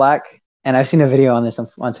not black, and I've seen a video on this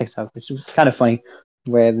on TikTok, which was kind of funny,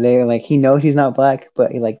 where they like he knows he's not black,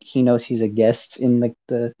 but he knows he's a guest in like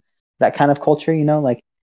that kind of culture. Like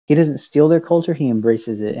he doesn't steal their culture, he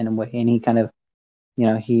embraces it in a way, and he kind of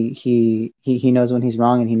he knows when he's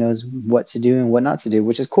wrong and he knows what to do and what not to do,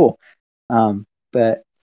 which is cool. But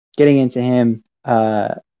getting into him,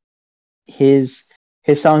 his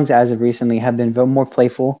songs as of recently have been more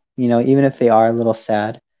playful, even if they are a little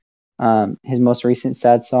sad. His most recent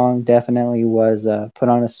sad song definitely was "Put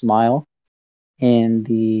on a Smile" in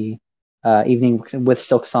the "Evening with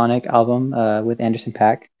Silk Sonic" album with Anderson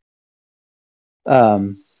 .Paak.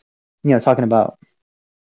 Talking about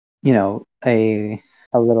a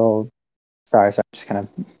little. Sorry, just kind of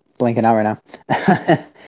blanking out right now.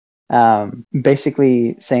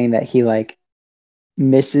 Basically saying that he like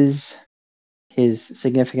misses his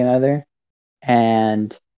significant other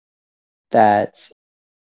and that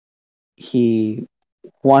he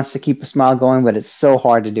wants to keep a smile going, but it's so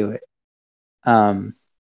hard to do it.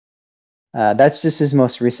 That's just his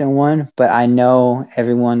most recent one, but I know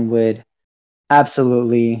everyone would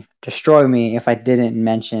absolutely destroy me if I didn't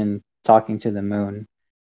mention Talking to the Moon,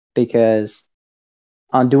 because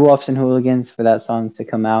on Doo-Wops and Hooligans, for that song to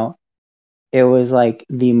come out, it was like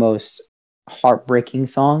the most heartbreaking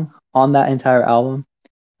song on that entire album.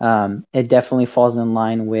 It definitely falls in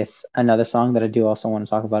line with another song that I do also want to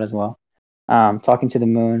talk about as well. Talking to the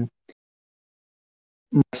Moon,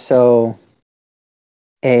 more so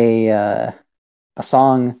a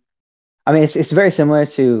song. I mean, it's very similar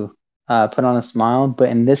to Put on a Smile, but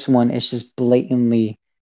in this one, it's just blatantly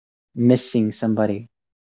missing somebody,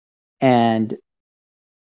 and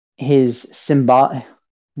his symbol.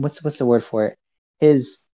 What's the word for it?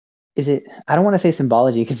 His is it? I don't want to say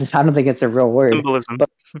symbology because I don't think it's a real word. Symbolism. But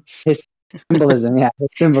his symbolism, yeah,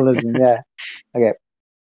 his symbolism, yeah. Okay,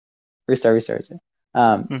 restart.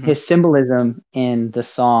 His symbolism in the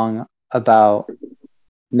song about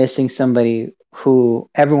missing somebody who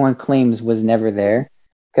everyone claims was never there,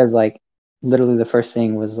 because like literally the first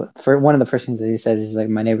thing was for one of the first things that he says is like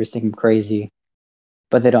my neighbors think I'm crazy,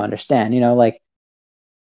 but they don't understand. Like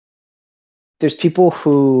there's people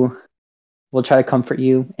who will try to comfort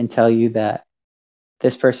you and tell you that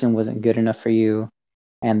this person wasn't good enough for you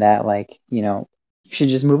and that like you should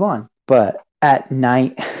just move on. But at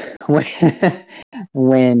night when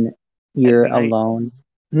when you're alone,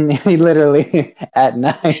 literally at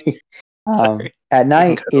night, at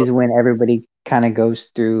night is when everybody kind of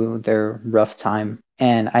goes through their rough time,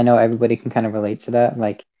 and I know everybody can kind of relate to that.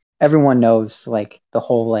 Like everyone knows like the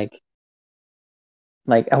whole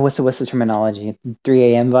what's the terminology, 3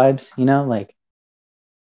 a.m. vibes, like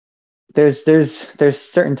there's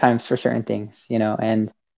certain times for certain things,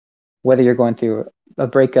 and whether you're going through a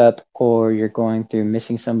breakup or you're going through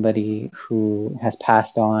missing somebody who has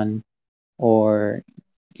passed on, or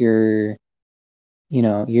you're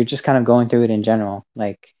you're just kind of going through it in general.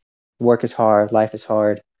 Like work is hard, life is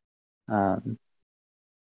hard. I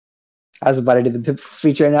was about to do the Pitbull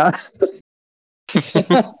speech right now.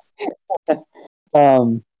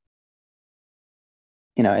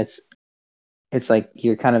 It's like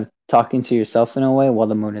you're kind of talking to yourself in a way while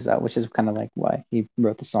the moon is out, which is kind of like why he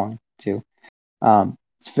wrote the song too.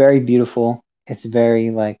 It's very beautiful. It's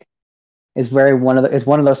very like it's one of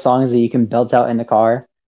those songs that you can belt out in the car.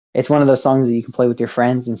 It's one of those songs that you can play with your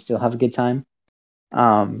friends and still have a good time.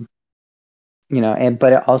 But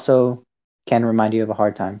it also can remind you of a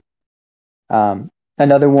hard time.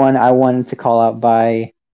 Another one I wanted to call out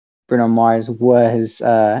by Bruno Mars was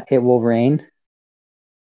 "It Will Rain."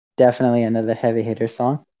 Definitely another heavy hitter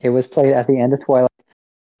song. It was played at the end of Twilight.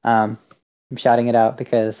 I'm shouting it out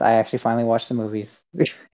because I actually finally watched the movies,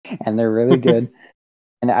 and they're really good.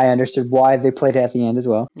 And I understood why they played it at the end as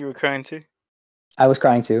well. You were crying too? I was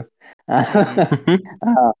crying too.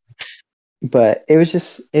 but it's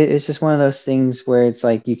just one of those things where it's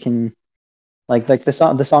like you can like the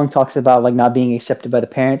song talks about like not being accepted by the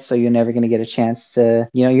parents, so you're never going to get a chance to,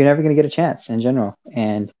 you're never going to get a chance in general.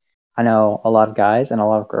 And I know a lot of guys and a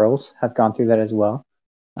lot of girls have gone through that as well.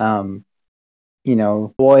 um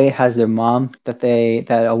boy has their mom that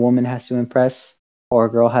a woman has to impress, or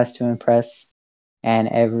a girl has to impress, and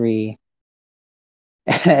every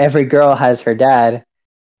every girl has her dad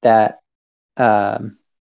that um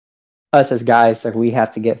us as guys, like, we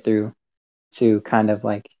have to get through to kind of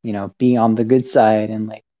like, be on the good side. And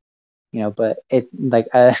like, but it's like,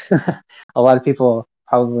 a lot of people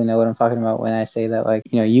probably know what I'm talking about when I say that, like,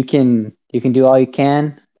 you can do all you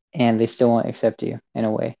can and they still won't accept you in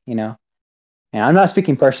a way. And I'm not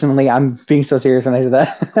speaking personally, I'm being so serious when I say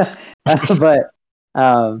that.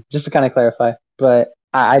 But just to kind of clarify, but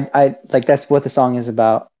I like, that's what the song is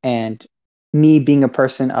about. And me being a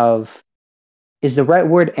person of, is the right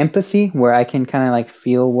word empathy, where I can kind of like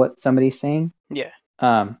feel what somebody's saying. Yeah.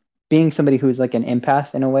 um Being somebody who's like an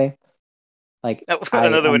empath in a way, like, Oh, I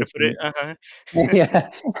another way to put it. understand. Uh-huh.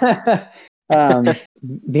 Yeah. um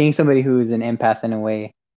Being somebody who's an empath in a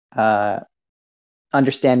way, uh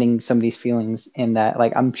understanding somebody's feelings in that,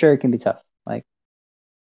 like, I'm sure it can be tough. Like,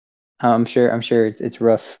 I'm sure it's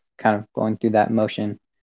rough kind of going through that motion.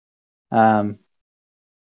 um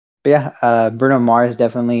but yeah, Bruno Mars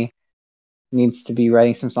definitely needs to be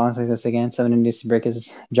writing some songs like this again. Somebody needs to break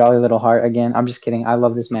his jolly little heart again. I'm just kidding. I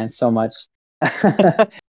love this man so much.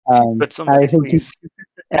 But I somebody think please.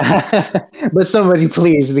 but somebody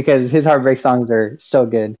please, because his heartbreak songs are so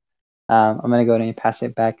good. I'm gonna go ahead and pass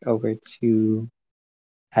it back over to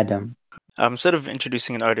Adam. Instead of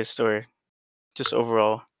introducing an artist or just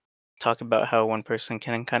overall talk about how one person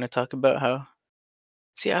can kind of talk about how.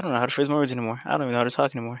 See, I don't know how to phrase my words anymore. I don't even know how to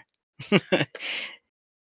talk anymore.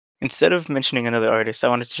 Instead of mentioning another artist, I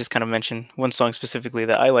wanted to just kind of mention one song specifically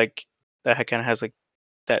that I like, that kind of has like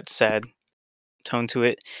that sad tone to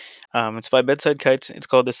it. It's by Bedside Kites. It's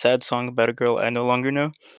called "The Sad Song About a Girl I No Longer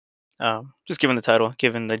Know." Just given the title,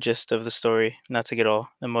 given the gist of the story, not to get all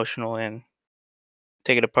emotional and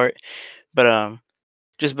take it apart, but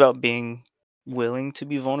just about being willing to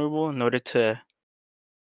be vulnerable in order to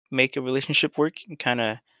make a relationship work, and kind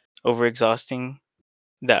of overexhausting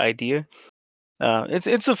that idea.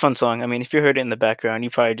 It's a fun song. I mean, if you heard it in the background, you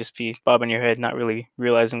probably just be bobbing your head, not really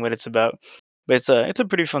realizing what it's about. But it's a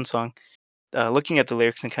pretty fun song. Looking at the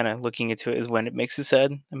lyrics and kind of looking into it is when it makes it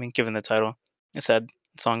sad. I mean, given the title, a sad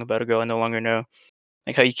song about a girl I no longer know.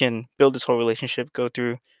 Like how you can build this whole relationship, go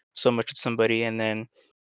through so much with somebody, and then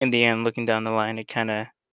in the end, looking down the line, it kind of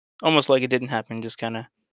almost like it didn't happen. Just kind of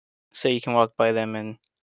say you can walk by them and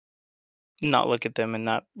not look at them and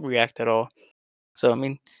not react at all. So I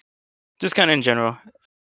mean, just kind of in general,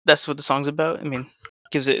 that's what the song's about. I mean,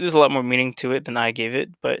 gives it there's a lot more meaning to it than I gave it,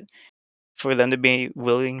 but for them to be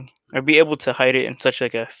willing or be able to hide it in such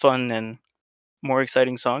like a fun and more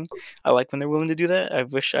exciting song, I like when they're willing to do that. I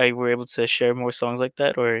wish I were able to share more songs like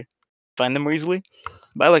that or find them more easily.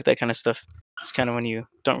 But I like that kind of stuff. It's kind of when you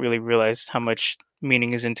don't really realize how much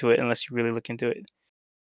meaning is into it unless you really look into it.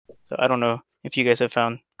 So I don't know if you guys have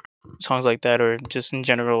found songs like that or just in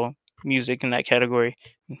general music in that category.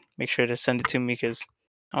 Make sure to send it to me because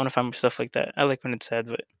I want to find more stuff like that. I like when it's sad,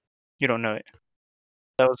 but you don't know it.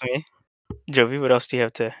 That was me. Jovi, what else do you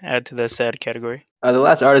have to add to the sad category? The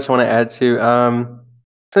last artist I want to add to,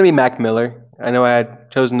 it's gonna be Mac Miller. I know I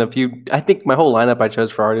had chosen a few. I think my whole lineup I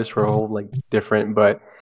chose for artists were all like different, but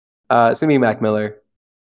it's gonna be Mac Miller.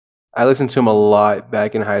 I listened to him a lot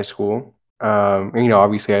back in high school. And,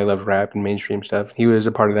 obviously I love rap and mainstream stuff. He was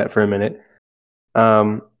a part of that for a minute.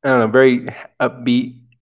 I don't know, very upbeat,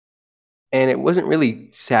 and it wasn't really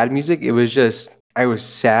sad music. It was just I was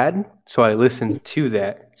sad, so I listened to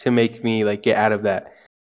that to make me like get out of that.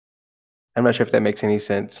 I'm not sure if that makes any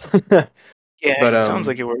sense. Yeah, But it sounds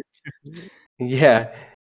like it worked. yeah.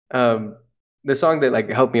 Um the song that like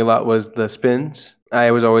helped me a lot was The Spins.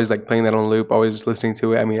 I was always like playing that on loop, always listening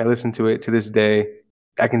to it. I mean, I listen to it to this day.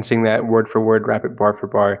 I can sing that word for word, rap it bar for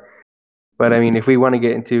bar. But I mean, if we want to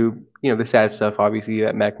get into, the sad stuff obviously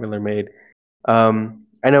that Mac Miller made.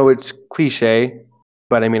 I know it's cliche,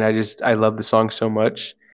 but I mean, I love the song so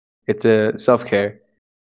much. It's a self-care.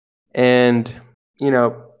 And, you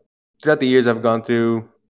know, throughout the years I've gone through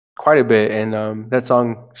quite a bit, and that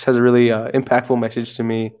song just has a really impactful message to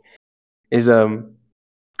me. Is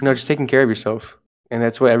just taking care of yourself, and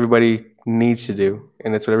that's what everybody needs to do,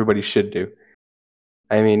 and that's what everybody should do.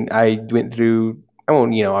 I mean, I went through. I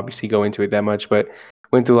won't, obviously go into it that much, but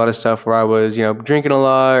went through a lot of stuff where I was, drinking a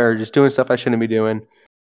lot or just doing stuff I shouldn't be doing,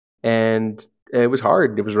 and it was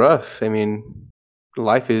hard. It was rough. I mean,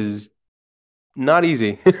 life is not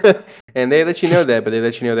easy. And they let you know that, but they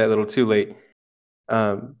let you know that a little too late.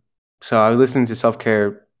 Um, so I was listening to Self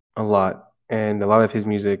Care a lot, and a lot of his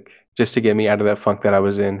music just to get me out of that funk that I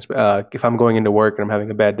was in. If I'm going into work and I'm having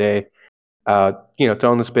a bad day,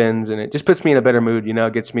 throwing the spins, and it just puts me in a better mood.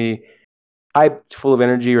 It gets me hyped, full of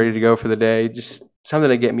energy, ready to go for the day. Just something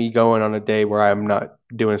to get me going on a day where I'm not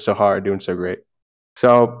doing so hard, doing so great.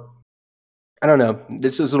 So I don't know.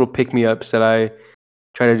 There's those little pick me ups that I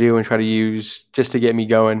try to do and try to use just to get me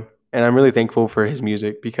going. And I'm really thankful for his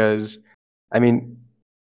music because, I mean,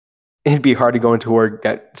 it'd be hard to go into work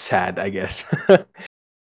that sad, I guess.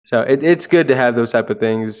 So it's good to have those type of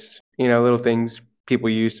things, little things people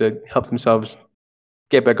use to help themselves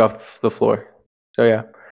get back off the floor. So yeah,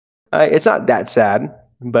 it's not that sad,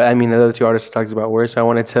 but I mean, the other two artists talks about worse. So I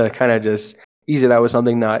wanted to kind of just ease it out with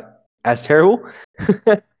something not as terrible.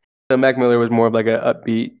 So Mac Miller was more of like a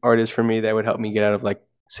upbeat artist for me that would help me get out of like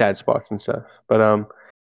sad spots and stuff. But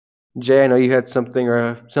Jay, I know you had something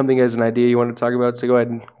as an idea you wanted to talk about, so go ahead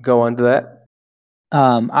and go on to that.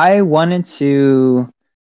 I wanted to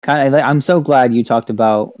kind of like, I'm so glad you talked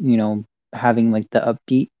about, having like the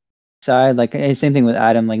upbeat side, like same thing with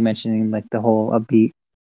Adam, like mentioning like the whole upbeat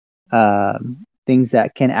things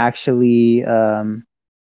that can actually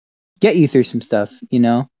get you through some stuff,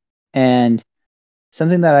 and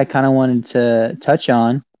something that I kind of wanted to touch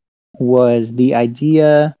on was the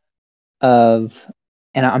idea of,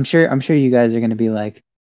 and I'm sure you guys are going to be like,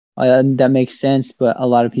 that makes sense, but a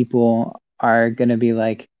lot of people are going to be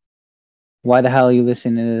like, why the hell are you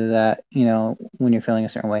listening to that, when you're feeling a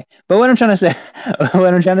certain way? But what I'm trying to say,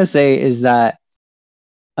 what I'm trying to say is that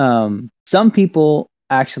some people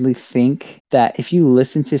actually think that if you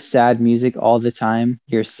listen to sad music all the time,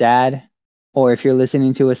 you're sad, or if you're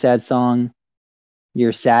listening to a sad song,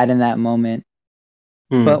 you're sad in that moment.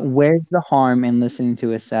 But Hmm. where's the harm in listening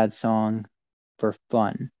to a sad song for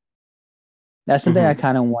fun? That's something I Hmm.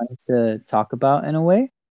 kind of wanted to talk about in a way.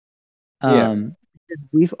 Yeah. Because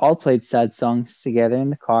we've all played sad songs together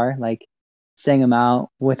in the car, like sang them out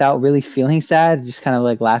without really feeling sad, just kind of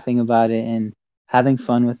like laughing about it and having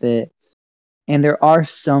fun with it. And there are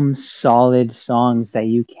some solid songs that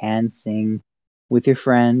you can sing with your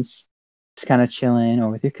friends, just kind of chilling, or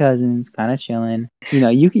with your cousins, kind of chilling.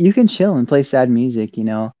 You can chill and play sad music,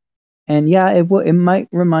 and yeah, it might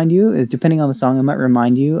remind you, depending on the song, it might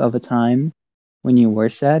remind you of a time when you were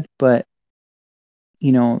sad, but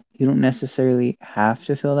you don't necessarily have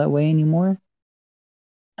to feel that way anymore.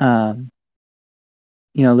 Um,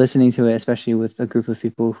 listening to it, especially with a group of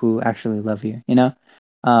people who actually love you,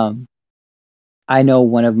 Um, I know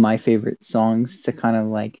one of my favorite songs to kind of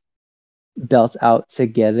like belt out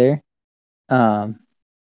together. Um,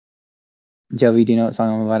 Jovi, do you know what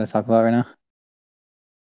song I'm about to talk about right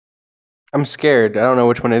I'm scared. I don't know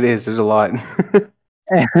which one it is. There's a lot. now?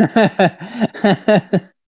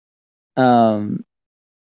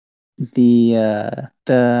 The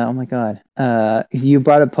oh my god, you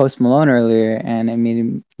brought up Post Malone earlier, and it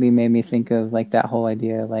immediately made me think of like that whole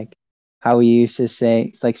idea, like how he used to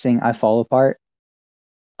say, like, sing "I Fall Apart"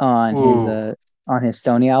 on his Ooh. uh on his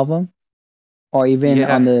Stoney album, or even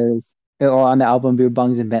Yeah. on the album Beer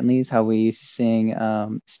Bungs and Bentleys, how we used to sing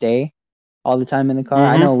 "Stay" all the time in the car.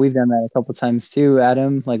 I know Hmm. we've done that a couple times too,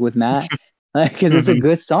 Adam, like with Matt, because it's a Mhm.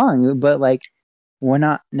 good song, but like we're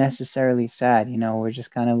not necessarily sad, we're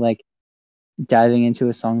just kind of like diving into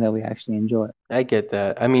a song that we actually enjoy. I get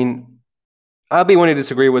that. I mean, I'll be one to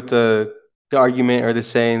disagree with the argument or the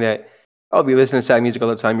saying that, oh, if you listen to sad music all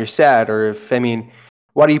the time, you're sad. Or if, I mean,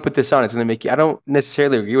 why do you put this on? It's gonna make you. I don't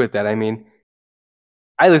necessarily agree with that. I mean,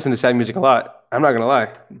 I listen to sad music a lot. I'm not gonna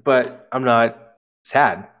lie, but I'm not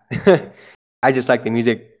sad. I just like the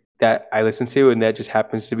music that I listen to, and that just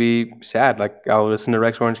happens to be sad. Like I'll listen to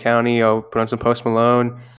Rex Orange County. I'll put on some Post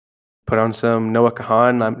Malone. Put on some Noah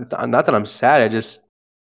Kahan. Not that I'm sad.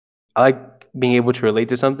 I like being able to relate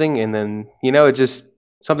to something, and then it's just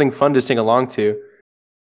something fun to sing along to.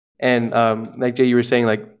 And like Jay, you were saying,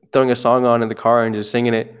 like throwing a song on in the car and just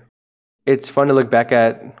singing it. It's fun to look back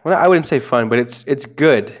at. Well, I wouldn't say fun, but it's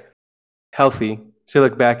good, healthy to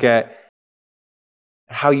look back at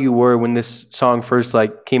how you were when this song first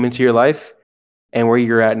like came into your life and where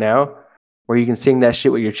you're at now, where you can sing that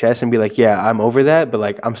shit with your chest and be like, yeah, I'm over that, but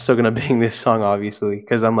like I'm still gonna bang this song obviously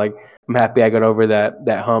because I'm happy I got over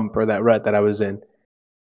that hump or that rut that I was in.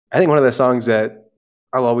 I think one of the songs that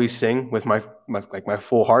I'll always sing with my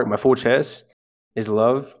full heart, my full chest is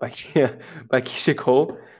 "Love" by by Keisha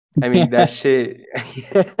Cole. I mean that shit.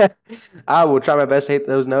 I will try my best to hit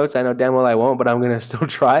those notes. I know damn well I won't, but I'm gonna still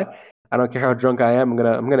try. I don't care how drunk I am.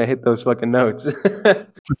 I'm gonna hit those fucking notes.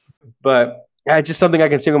 But yeah, it's just something I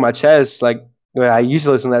can sing with my chest. Like I used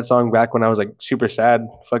to listen to that song back when I was like super sad,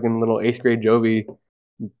 fucking little 8th grade Jovi,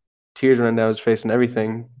 tears running down his face and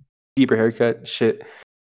everything, deeper haircut, shit.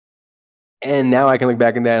 And now I can look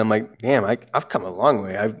back at that and I'm like, damn, I've come a long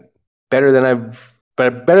way. I've better than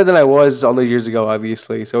better than I was all those years ago,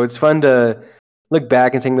 obviously. So it's fun to look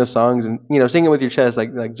back and sing those songs and sing it with your chest,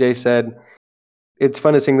 like Jay said. It's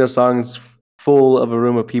fun to sing those songs full of a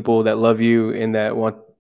room of people that love you and that want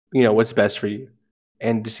what's best for you,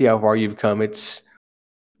 and to see how far you've come. It's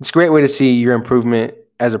a great way to see your improvement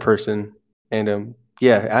as a person. And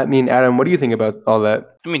yeah, I mean, Adam, what do you think about all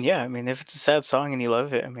that? I mean, yeah, I mean, if it's a sad song and you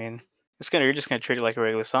love it, I mean, you're just gonna treat it like a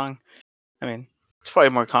regular song. I mean, it's probably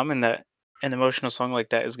more common that an emotional song like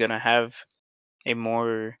that is gonna have a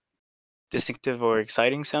more distinctive or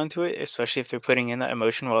exciting sound to it, especially if they're putting in that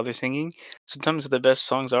emotion while they're singing. Sometimes the best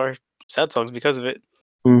songs are sad songs because of it.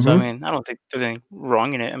 So I Mm-hmm. mean, I don't think there's anything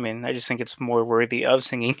wrong in it. I mean, I just think it's more worthy of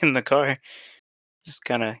singing in the car. Just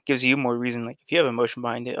kind of gives you more reason. Like if you have emotion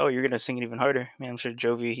behind it, oh, you're gonna sing it even harder. I mean, I'm sure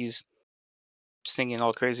Jovi, he's singing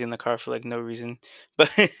all crazy in the car for like no reason. But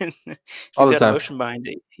if All he's the got time. emotion behind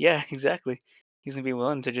it, yeah, exactly. He's gonna be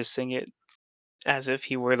willing to just sing it as if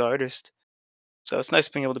he were the artist. So it's nice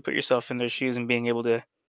being able to put yourself in their shoes and being able to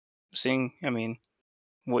sing. I mean,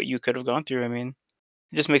 what you could have gone through. I mean,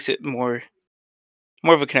 it just makes it more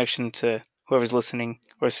of a connection to whoever's listening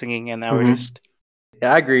or singing and the Mm-hmm. artist.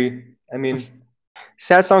 Yeah, I agree. I mean,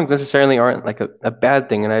 sad songs necessarily aren't like a bad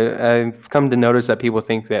thing, and I've come to notice that people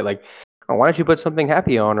think that like, oh, why don't you put something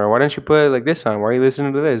happy on, or why don't you put like this on? Why are you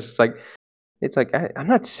listening to this? It's like I'm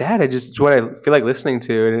not sad. It's what I feel like listening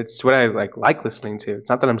to, and it's what I like listening to. It's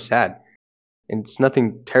not that I'm sad, and it's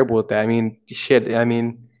nothing terrible with that. I mean, shit. I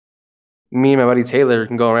mean, me and my buddy Taylor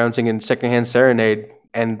can go around singing Secondhand Serenade,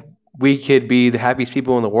 and we could be the happiest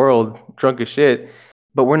people in the world, drunk as shit,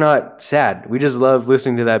 but we're not sad. We just love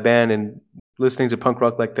listening to that band and listening to punk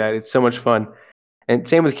rock like that. It's so much fun. And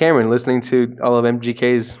same with Cameron, listening to all of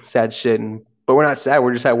MGK's sad shit, but we're not sad.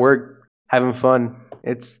 We're just at work having fun.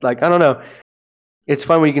 It's like I don't know. It's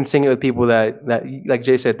fun when you can sing it with people that like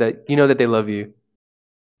Jay said, that that they love you.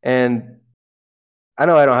 And I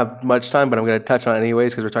know I don't have much time, but I'm gonna touch on it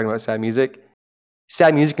anyways because we're talking about sad music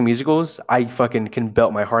and musicals. I fucking can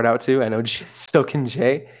belt my heart out to. I know so can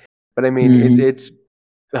Jay, but I mean Hmm. it's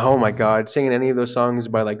oh my god, singing any of those songs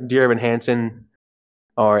by like Dear Evan Hansen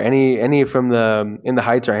or any from the In the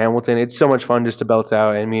Heights or Hamilton. It's so much fun just to belt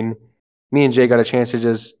out. I mean, me and Jay got a chance to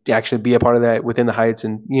just actually be a part of that within the Heights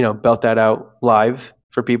and belt that out live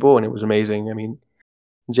for people, and it was amazing. I mean,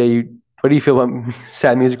 Jay, what do you feel about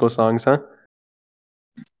sad musical songs, huh?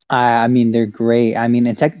 I mean, they're great. I mean,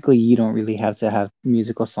 and technically, you don't really have to have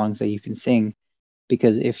musical songs that you can sing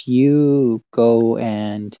because if you go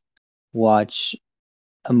and watch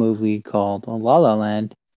a movie called La La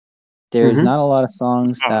Land, there's Mm-hmm. not a lot of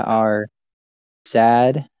songs Oh that no. are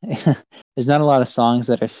sad. There's not a lot of songs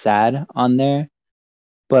that are sad on there,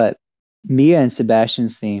 but Mia and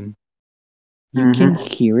Sebastian's theme, you can Mm-hmm.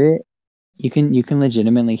 hear it. You can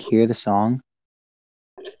legitimately hear the song,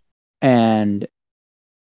 and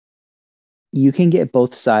you can get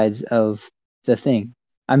both sides of the thing.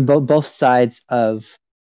 I'm both sides of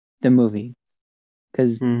the movie.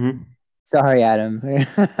 Because Mm-hmm. sorry, Adam,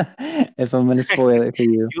 if I'm gonna spoil it for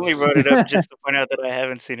you. You only brought it up just to point out that I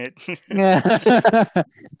haven't seen it.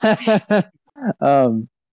 um,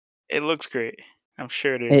 It looks great. I'm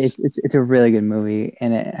sure it it's is. it's it's a really good movie,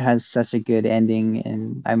 and it has such a good ending.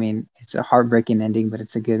 And I mean, it's a heartbreaking ending, but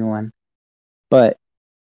it's a good one. But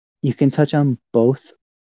you can touch on both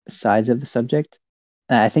sides of the subject.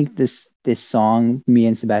 And I think this song, me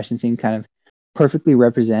and Sebastian Team, kind of perfectly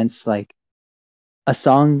represents like a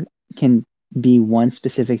song can be one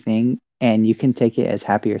specific thing, and you can take it as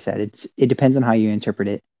happy or sad. It depends on how you interpret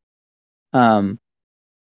it. Um,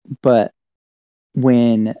 but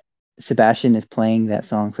when Sebastian is playing that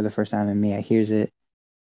song for the first time and Mia hears it,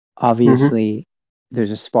 Mm-hmm. obviously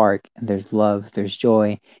there's a spark, and there's love, there's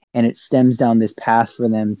joy, and it stems down this path for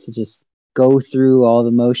them to just go through all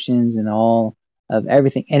the motions and all of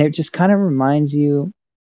everything. And it just kind of reminds you,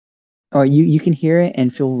 or you can hear it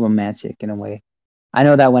and feel romantic in a way. I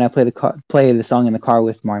know that when I play the song in the car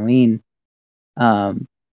with Marlene, um,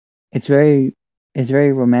 it's very it's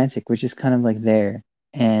very romantic. We're just kind of like there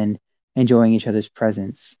and enjoying each other's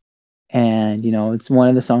presence. And it's one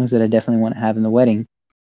of the songs that I definitely want to have in the wedding.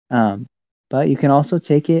 Um, but you can also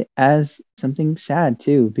take it as something sad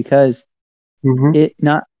too, because Mm-hmm. it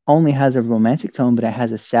not only has a romantic tone, but it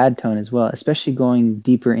has a sad tone as well, especially going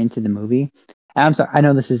deeper into the movie. And I'm sorry, I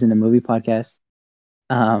know this isn't a movie podcast,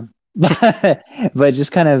 but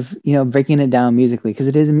just kind of breaking it down musically because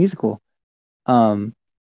it is a musical. Um,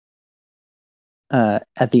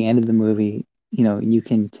 at the end of the movie, you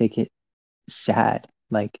can take it sad.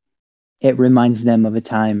 Like it reminds them of a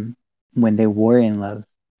time when they were in love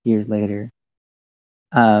years later.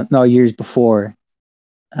 No, years before.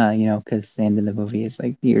 Because the end of the movie is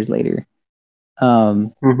like years later.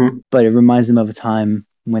 Mm-hmm. But it reminds them of a time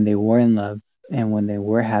when they were in love and when they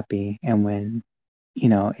were happy and when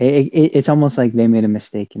it's almost like they made a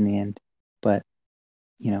mistake in the end, but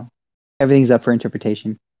you know everything's up for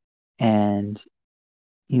interpretation, and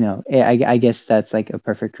I guess that's like a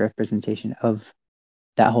perfect representation of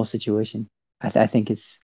that whole situation. I think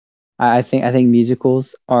it's I think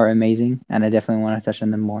musicals are amazing, and I definitely want to touch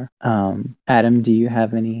on them more. Adam, do you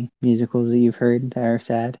have any musicals that you've heard that are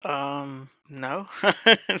sad? No.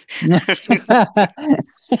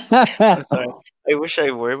 I'm sorry. I wish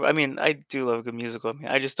I were. I mean, I do love a good musical. I mean,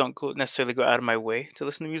 I just don't necessarily go out of my way to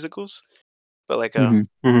listen to musicals. But like, Hmm.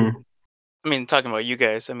 Mm-hmm. I mean, talking about you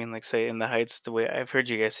guys, I mean, like, say In the Heights, the way I've heard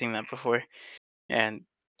you guys sing that before, and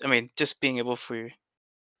I mean, just being able to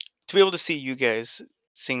be able to see you guys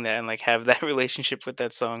sing that and like have that relationship with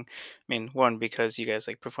that song. I mean, one because you guys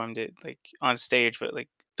like performed it like on stage, but like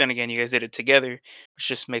then again, you guys did it together, which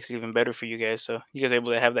just makes it even better for you guys. So you guys are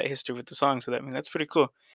able to have that history with the song. So that I mean, that's pretty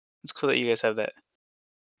cool. It's cool that you guys have that.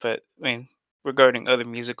 But I mean, regarding other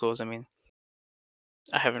musicals, I mean,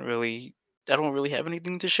 I haven't really, I don't really have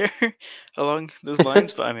anything to share along those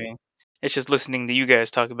lines. But I mean, it's just listening to you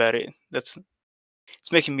guys talk about it. It's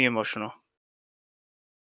making me emotional.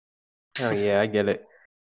 Oh yeah, I get it.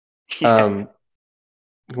 Yeah. Um,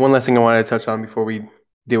 one last thing I wanted to touch on before we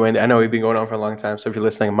do end. I know we've been going on for a long time, so if you're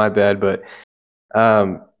listening, my bad. But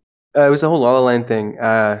um, it was the whole La La Land thing.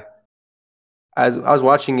 I was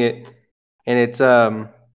watching it, and it's now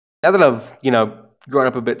that I've grown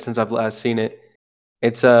up a bit since I've last seen it.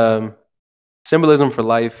 It's symbolism for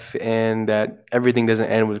life, and that everything doesn't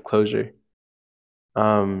end with closure.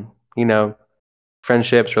 You know,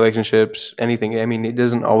 friendships, relationships, anything. I mean, it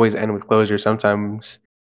doesn't always end with closure. Sometimes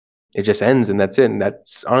it just ends, and that's it. And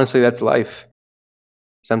that's honestly that's life.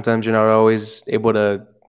 Sometimes you're not always able to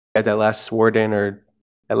get that last word in, or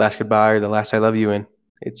that last goodbye, or the last I love you in.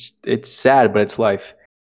 It's sad, but it's life.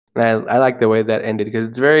 And I like the way that ended because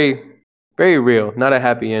it's very, very real. Not a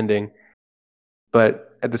happy ending,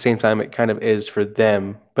 but at the same time, it kind of is for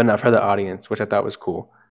them, but not for the audience, which I thought was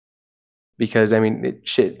cool. Because I mean,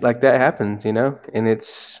 shit like that happens, and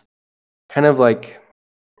it's kind of like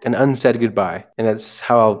an unsaid goodbye, and that's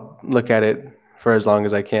how I'll look at it for as long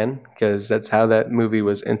as I can, because that's how that movie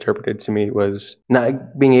was interpreted to me, was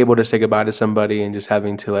not being able to say goodbye to somebody and just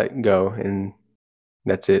having to let go, and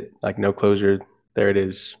that's it, like no closure. There it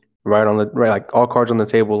is, right, like all cards on the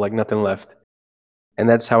table, like nothing left. And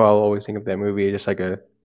that's how I'll always think of that movie, just like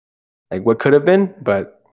what could have been,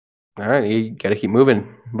 but all right, you got to keep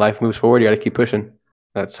moving. Life moves forward. You got to keep pushing.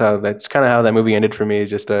 That's kind of how that movie ended for me. Is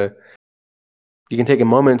just you can take a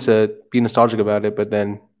moment to be nostalgic about it, but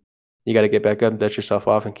then you got to get back up, dust yourself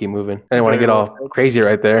off, and keep moving. I didn't want to Very get well all said. crazy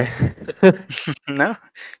right there. No,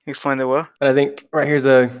 you explained it well. But I think right here's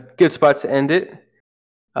a good spot to end it.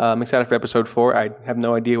 I'm excited for episode 4. I have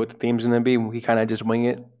no idea what the theme's going to be. We kind of just wing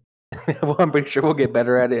it. Well, I'm pretty sure we'll get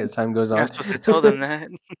better at it as time goes You're not on. supposed to tell them that.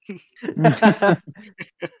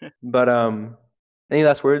 But any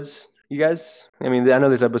last words, you guys? I mean, I know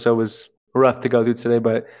this episode was rough to go through today,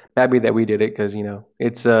 but happy that we did it because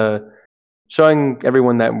it's showing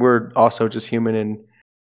everyone that we're also just human, and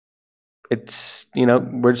it's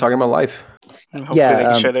we're just talking about life. And hopefully, they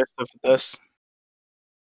Yeah, can share their stuff with us.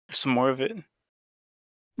 Some more of it.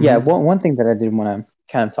 yeah. Hmm. One thing that I did want to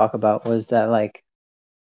kind of talk about was that like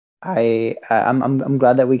I'm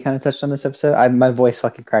glad that we kind of touched on this episode. My voice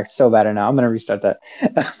fucking cracked so bad right now. I'm gonna restart that.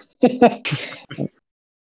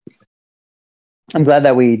 I'm glad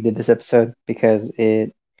that we did this episode because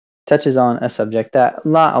it touches on a subject that a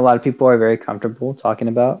lot of people are very comfortable talking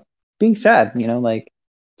about. Being sad, like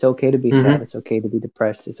it's okay to be sad. Hmm. It's okay to be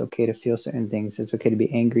depressed. It's okay to feel certain things. It's okay to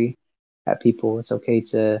be angry at people. It's okay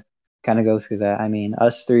to kind of go through that. I mean,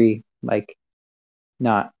 us three, like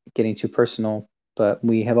not getting too personal, but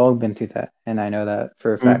we have all been through that. And I know that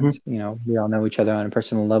for a Hmm. fact, we all know each other on a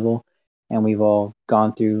personal level, and we've all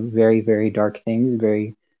gone through very, very dark things,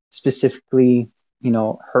 very specifically,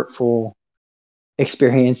 hurtful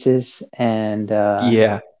experiences. And,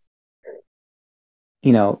 Yeah.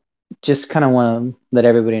 you know, just kind of want to let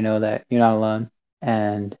everybody know that you're not alone.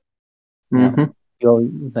 And, you know, Hmm. you'll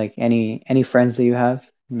like any friends that you have,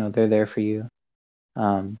 they're there for you.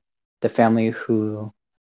 The family who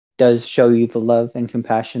does show you the love and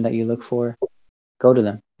compassion that you look for, go to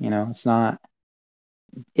them.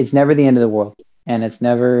 It's never the end of the world, and it's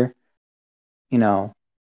never, you know,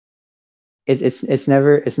 it's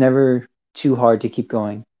never too hard to keep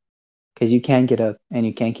going, because you can get up and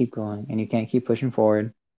you can keep going and you can keep pushing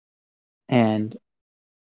forward. And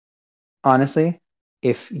honestly,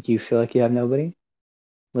 if you feel like you have nobody,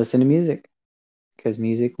 listen to music, because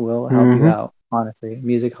music will help you Mm-hmm. out. Honestly,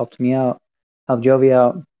 music helped me out, helped Jovi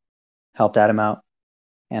out, helped Adam out,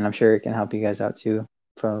 and I'm sure it can help you guys out too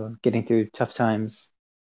for getting through tough times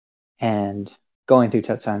and going through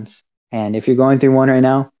tough times. And if you're going through one right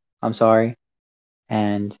now, I'm sorry,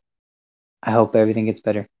 and I hope everything gets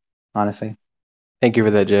better. Honestly, Thank you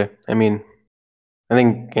for that, Jay. I mean,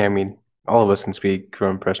 all of us can speak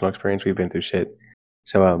from personal experience. We've been through shit.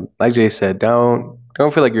 So, like Jay said, don't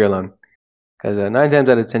feel like you're alone, because 9 times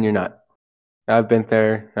out of 10 you're not. I've been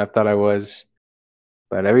there. I've thought I was,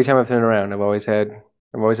 but every time I've turned around, I've always had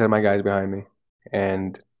my guys behind me,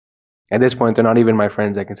 and at this point, they're not even my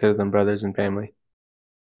friends. I consider them brothers and family,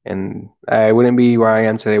 and I wouldn't be where I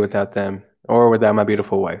am today without them or without my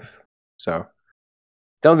beautiful wife. So,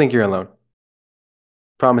 don't think you're alone.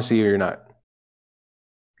 Promise you, you're not.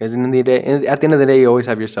 Because at the end of the day, you always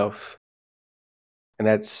have yourself. And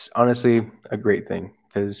that's honestly a great thing.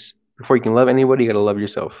 Because before you can love anybody, you gotta love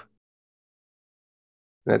yourself.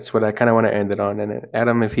 That's what I kind of want to end it on. And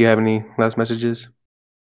Adam, if you have any last messages,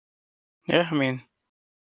 Yeah, I mean,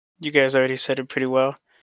 you guys already said it pretty well.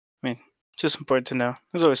 I mean, just important to know.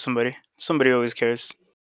 There's always somebody. Somebody always cares.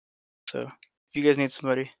 So if you guys need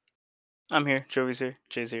somebody, I'm here. Jovi's here.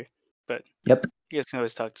 Jay's here. But yep. you guys can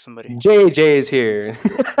always talk to somebody. JJ is here.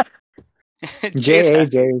 Jay's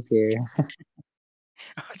JAJ happy. is here.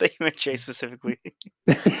 I thought you meant Jay specifically.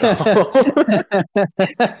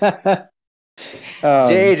 um,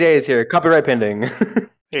 JJ is here. Copyright pending. There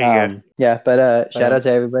you go. yeah, but shout out Um,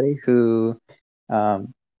 to everybody who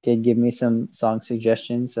did give me some song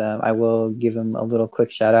suggestions. I will give them a little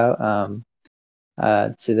quick shout out.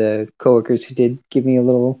 To the coworkers who did give me a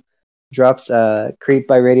little drops. "Creep"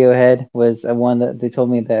 by Radiohead was one that they told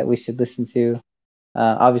me that we should listen to.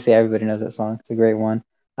 Obviously, everybody knows that song. It's a great one.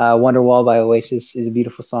 "Wonderwall" by Oasis is a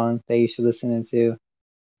beautiful song that you should listen to.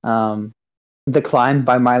 "The Climb"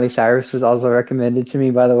 by Miley Cyrus was also recommended to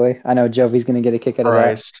me, by the way. I know Jovi's going to get a kick out of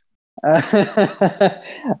that.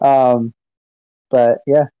 Christ. But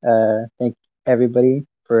yeah, thank everybody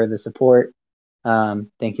for the support.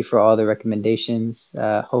 Thank you for all the recommendations.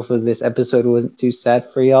 Hopefully this episode wasn't too sad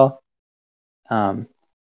for y'all. I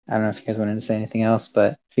don't know if you guys wanted to say anything else,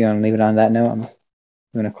 but if you want to leave it on that note, I'm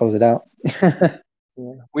gonna close it out.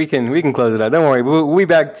 Yeah. We can close it out. Don't worry. We'll be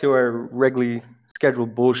back to our regularly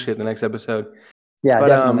scheduled bullshit the next episode. Yeah, But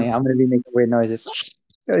definitely. I'm gonna be making weird noises.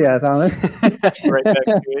 Oh, yeah, Thomas. Right back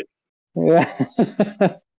to it. Yeah.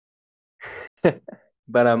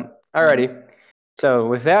 but alrighty. So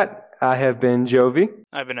with that, I have been Jovi.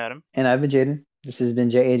 I've been Adam. And I've been Jaden. This has been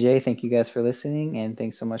JAJ. Thank you guys for listening, and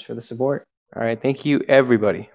thanks so much for the support. All right, thank you everybody.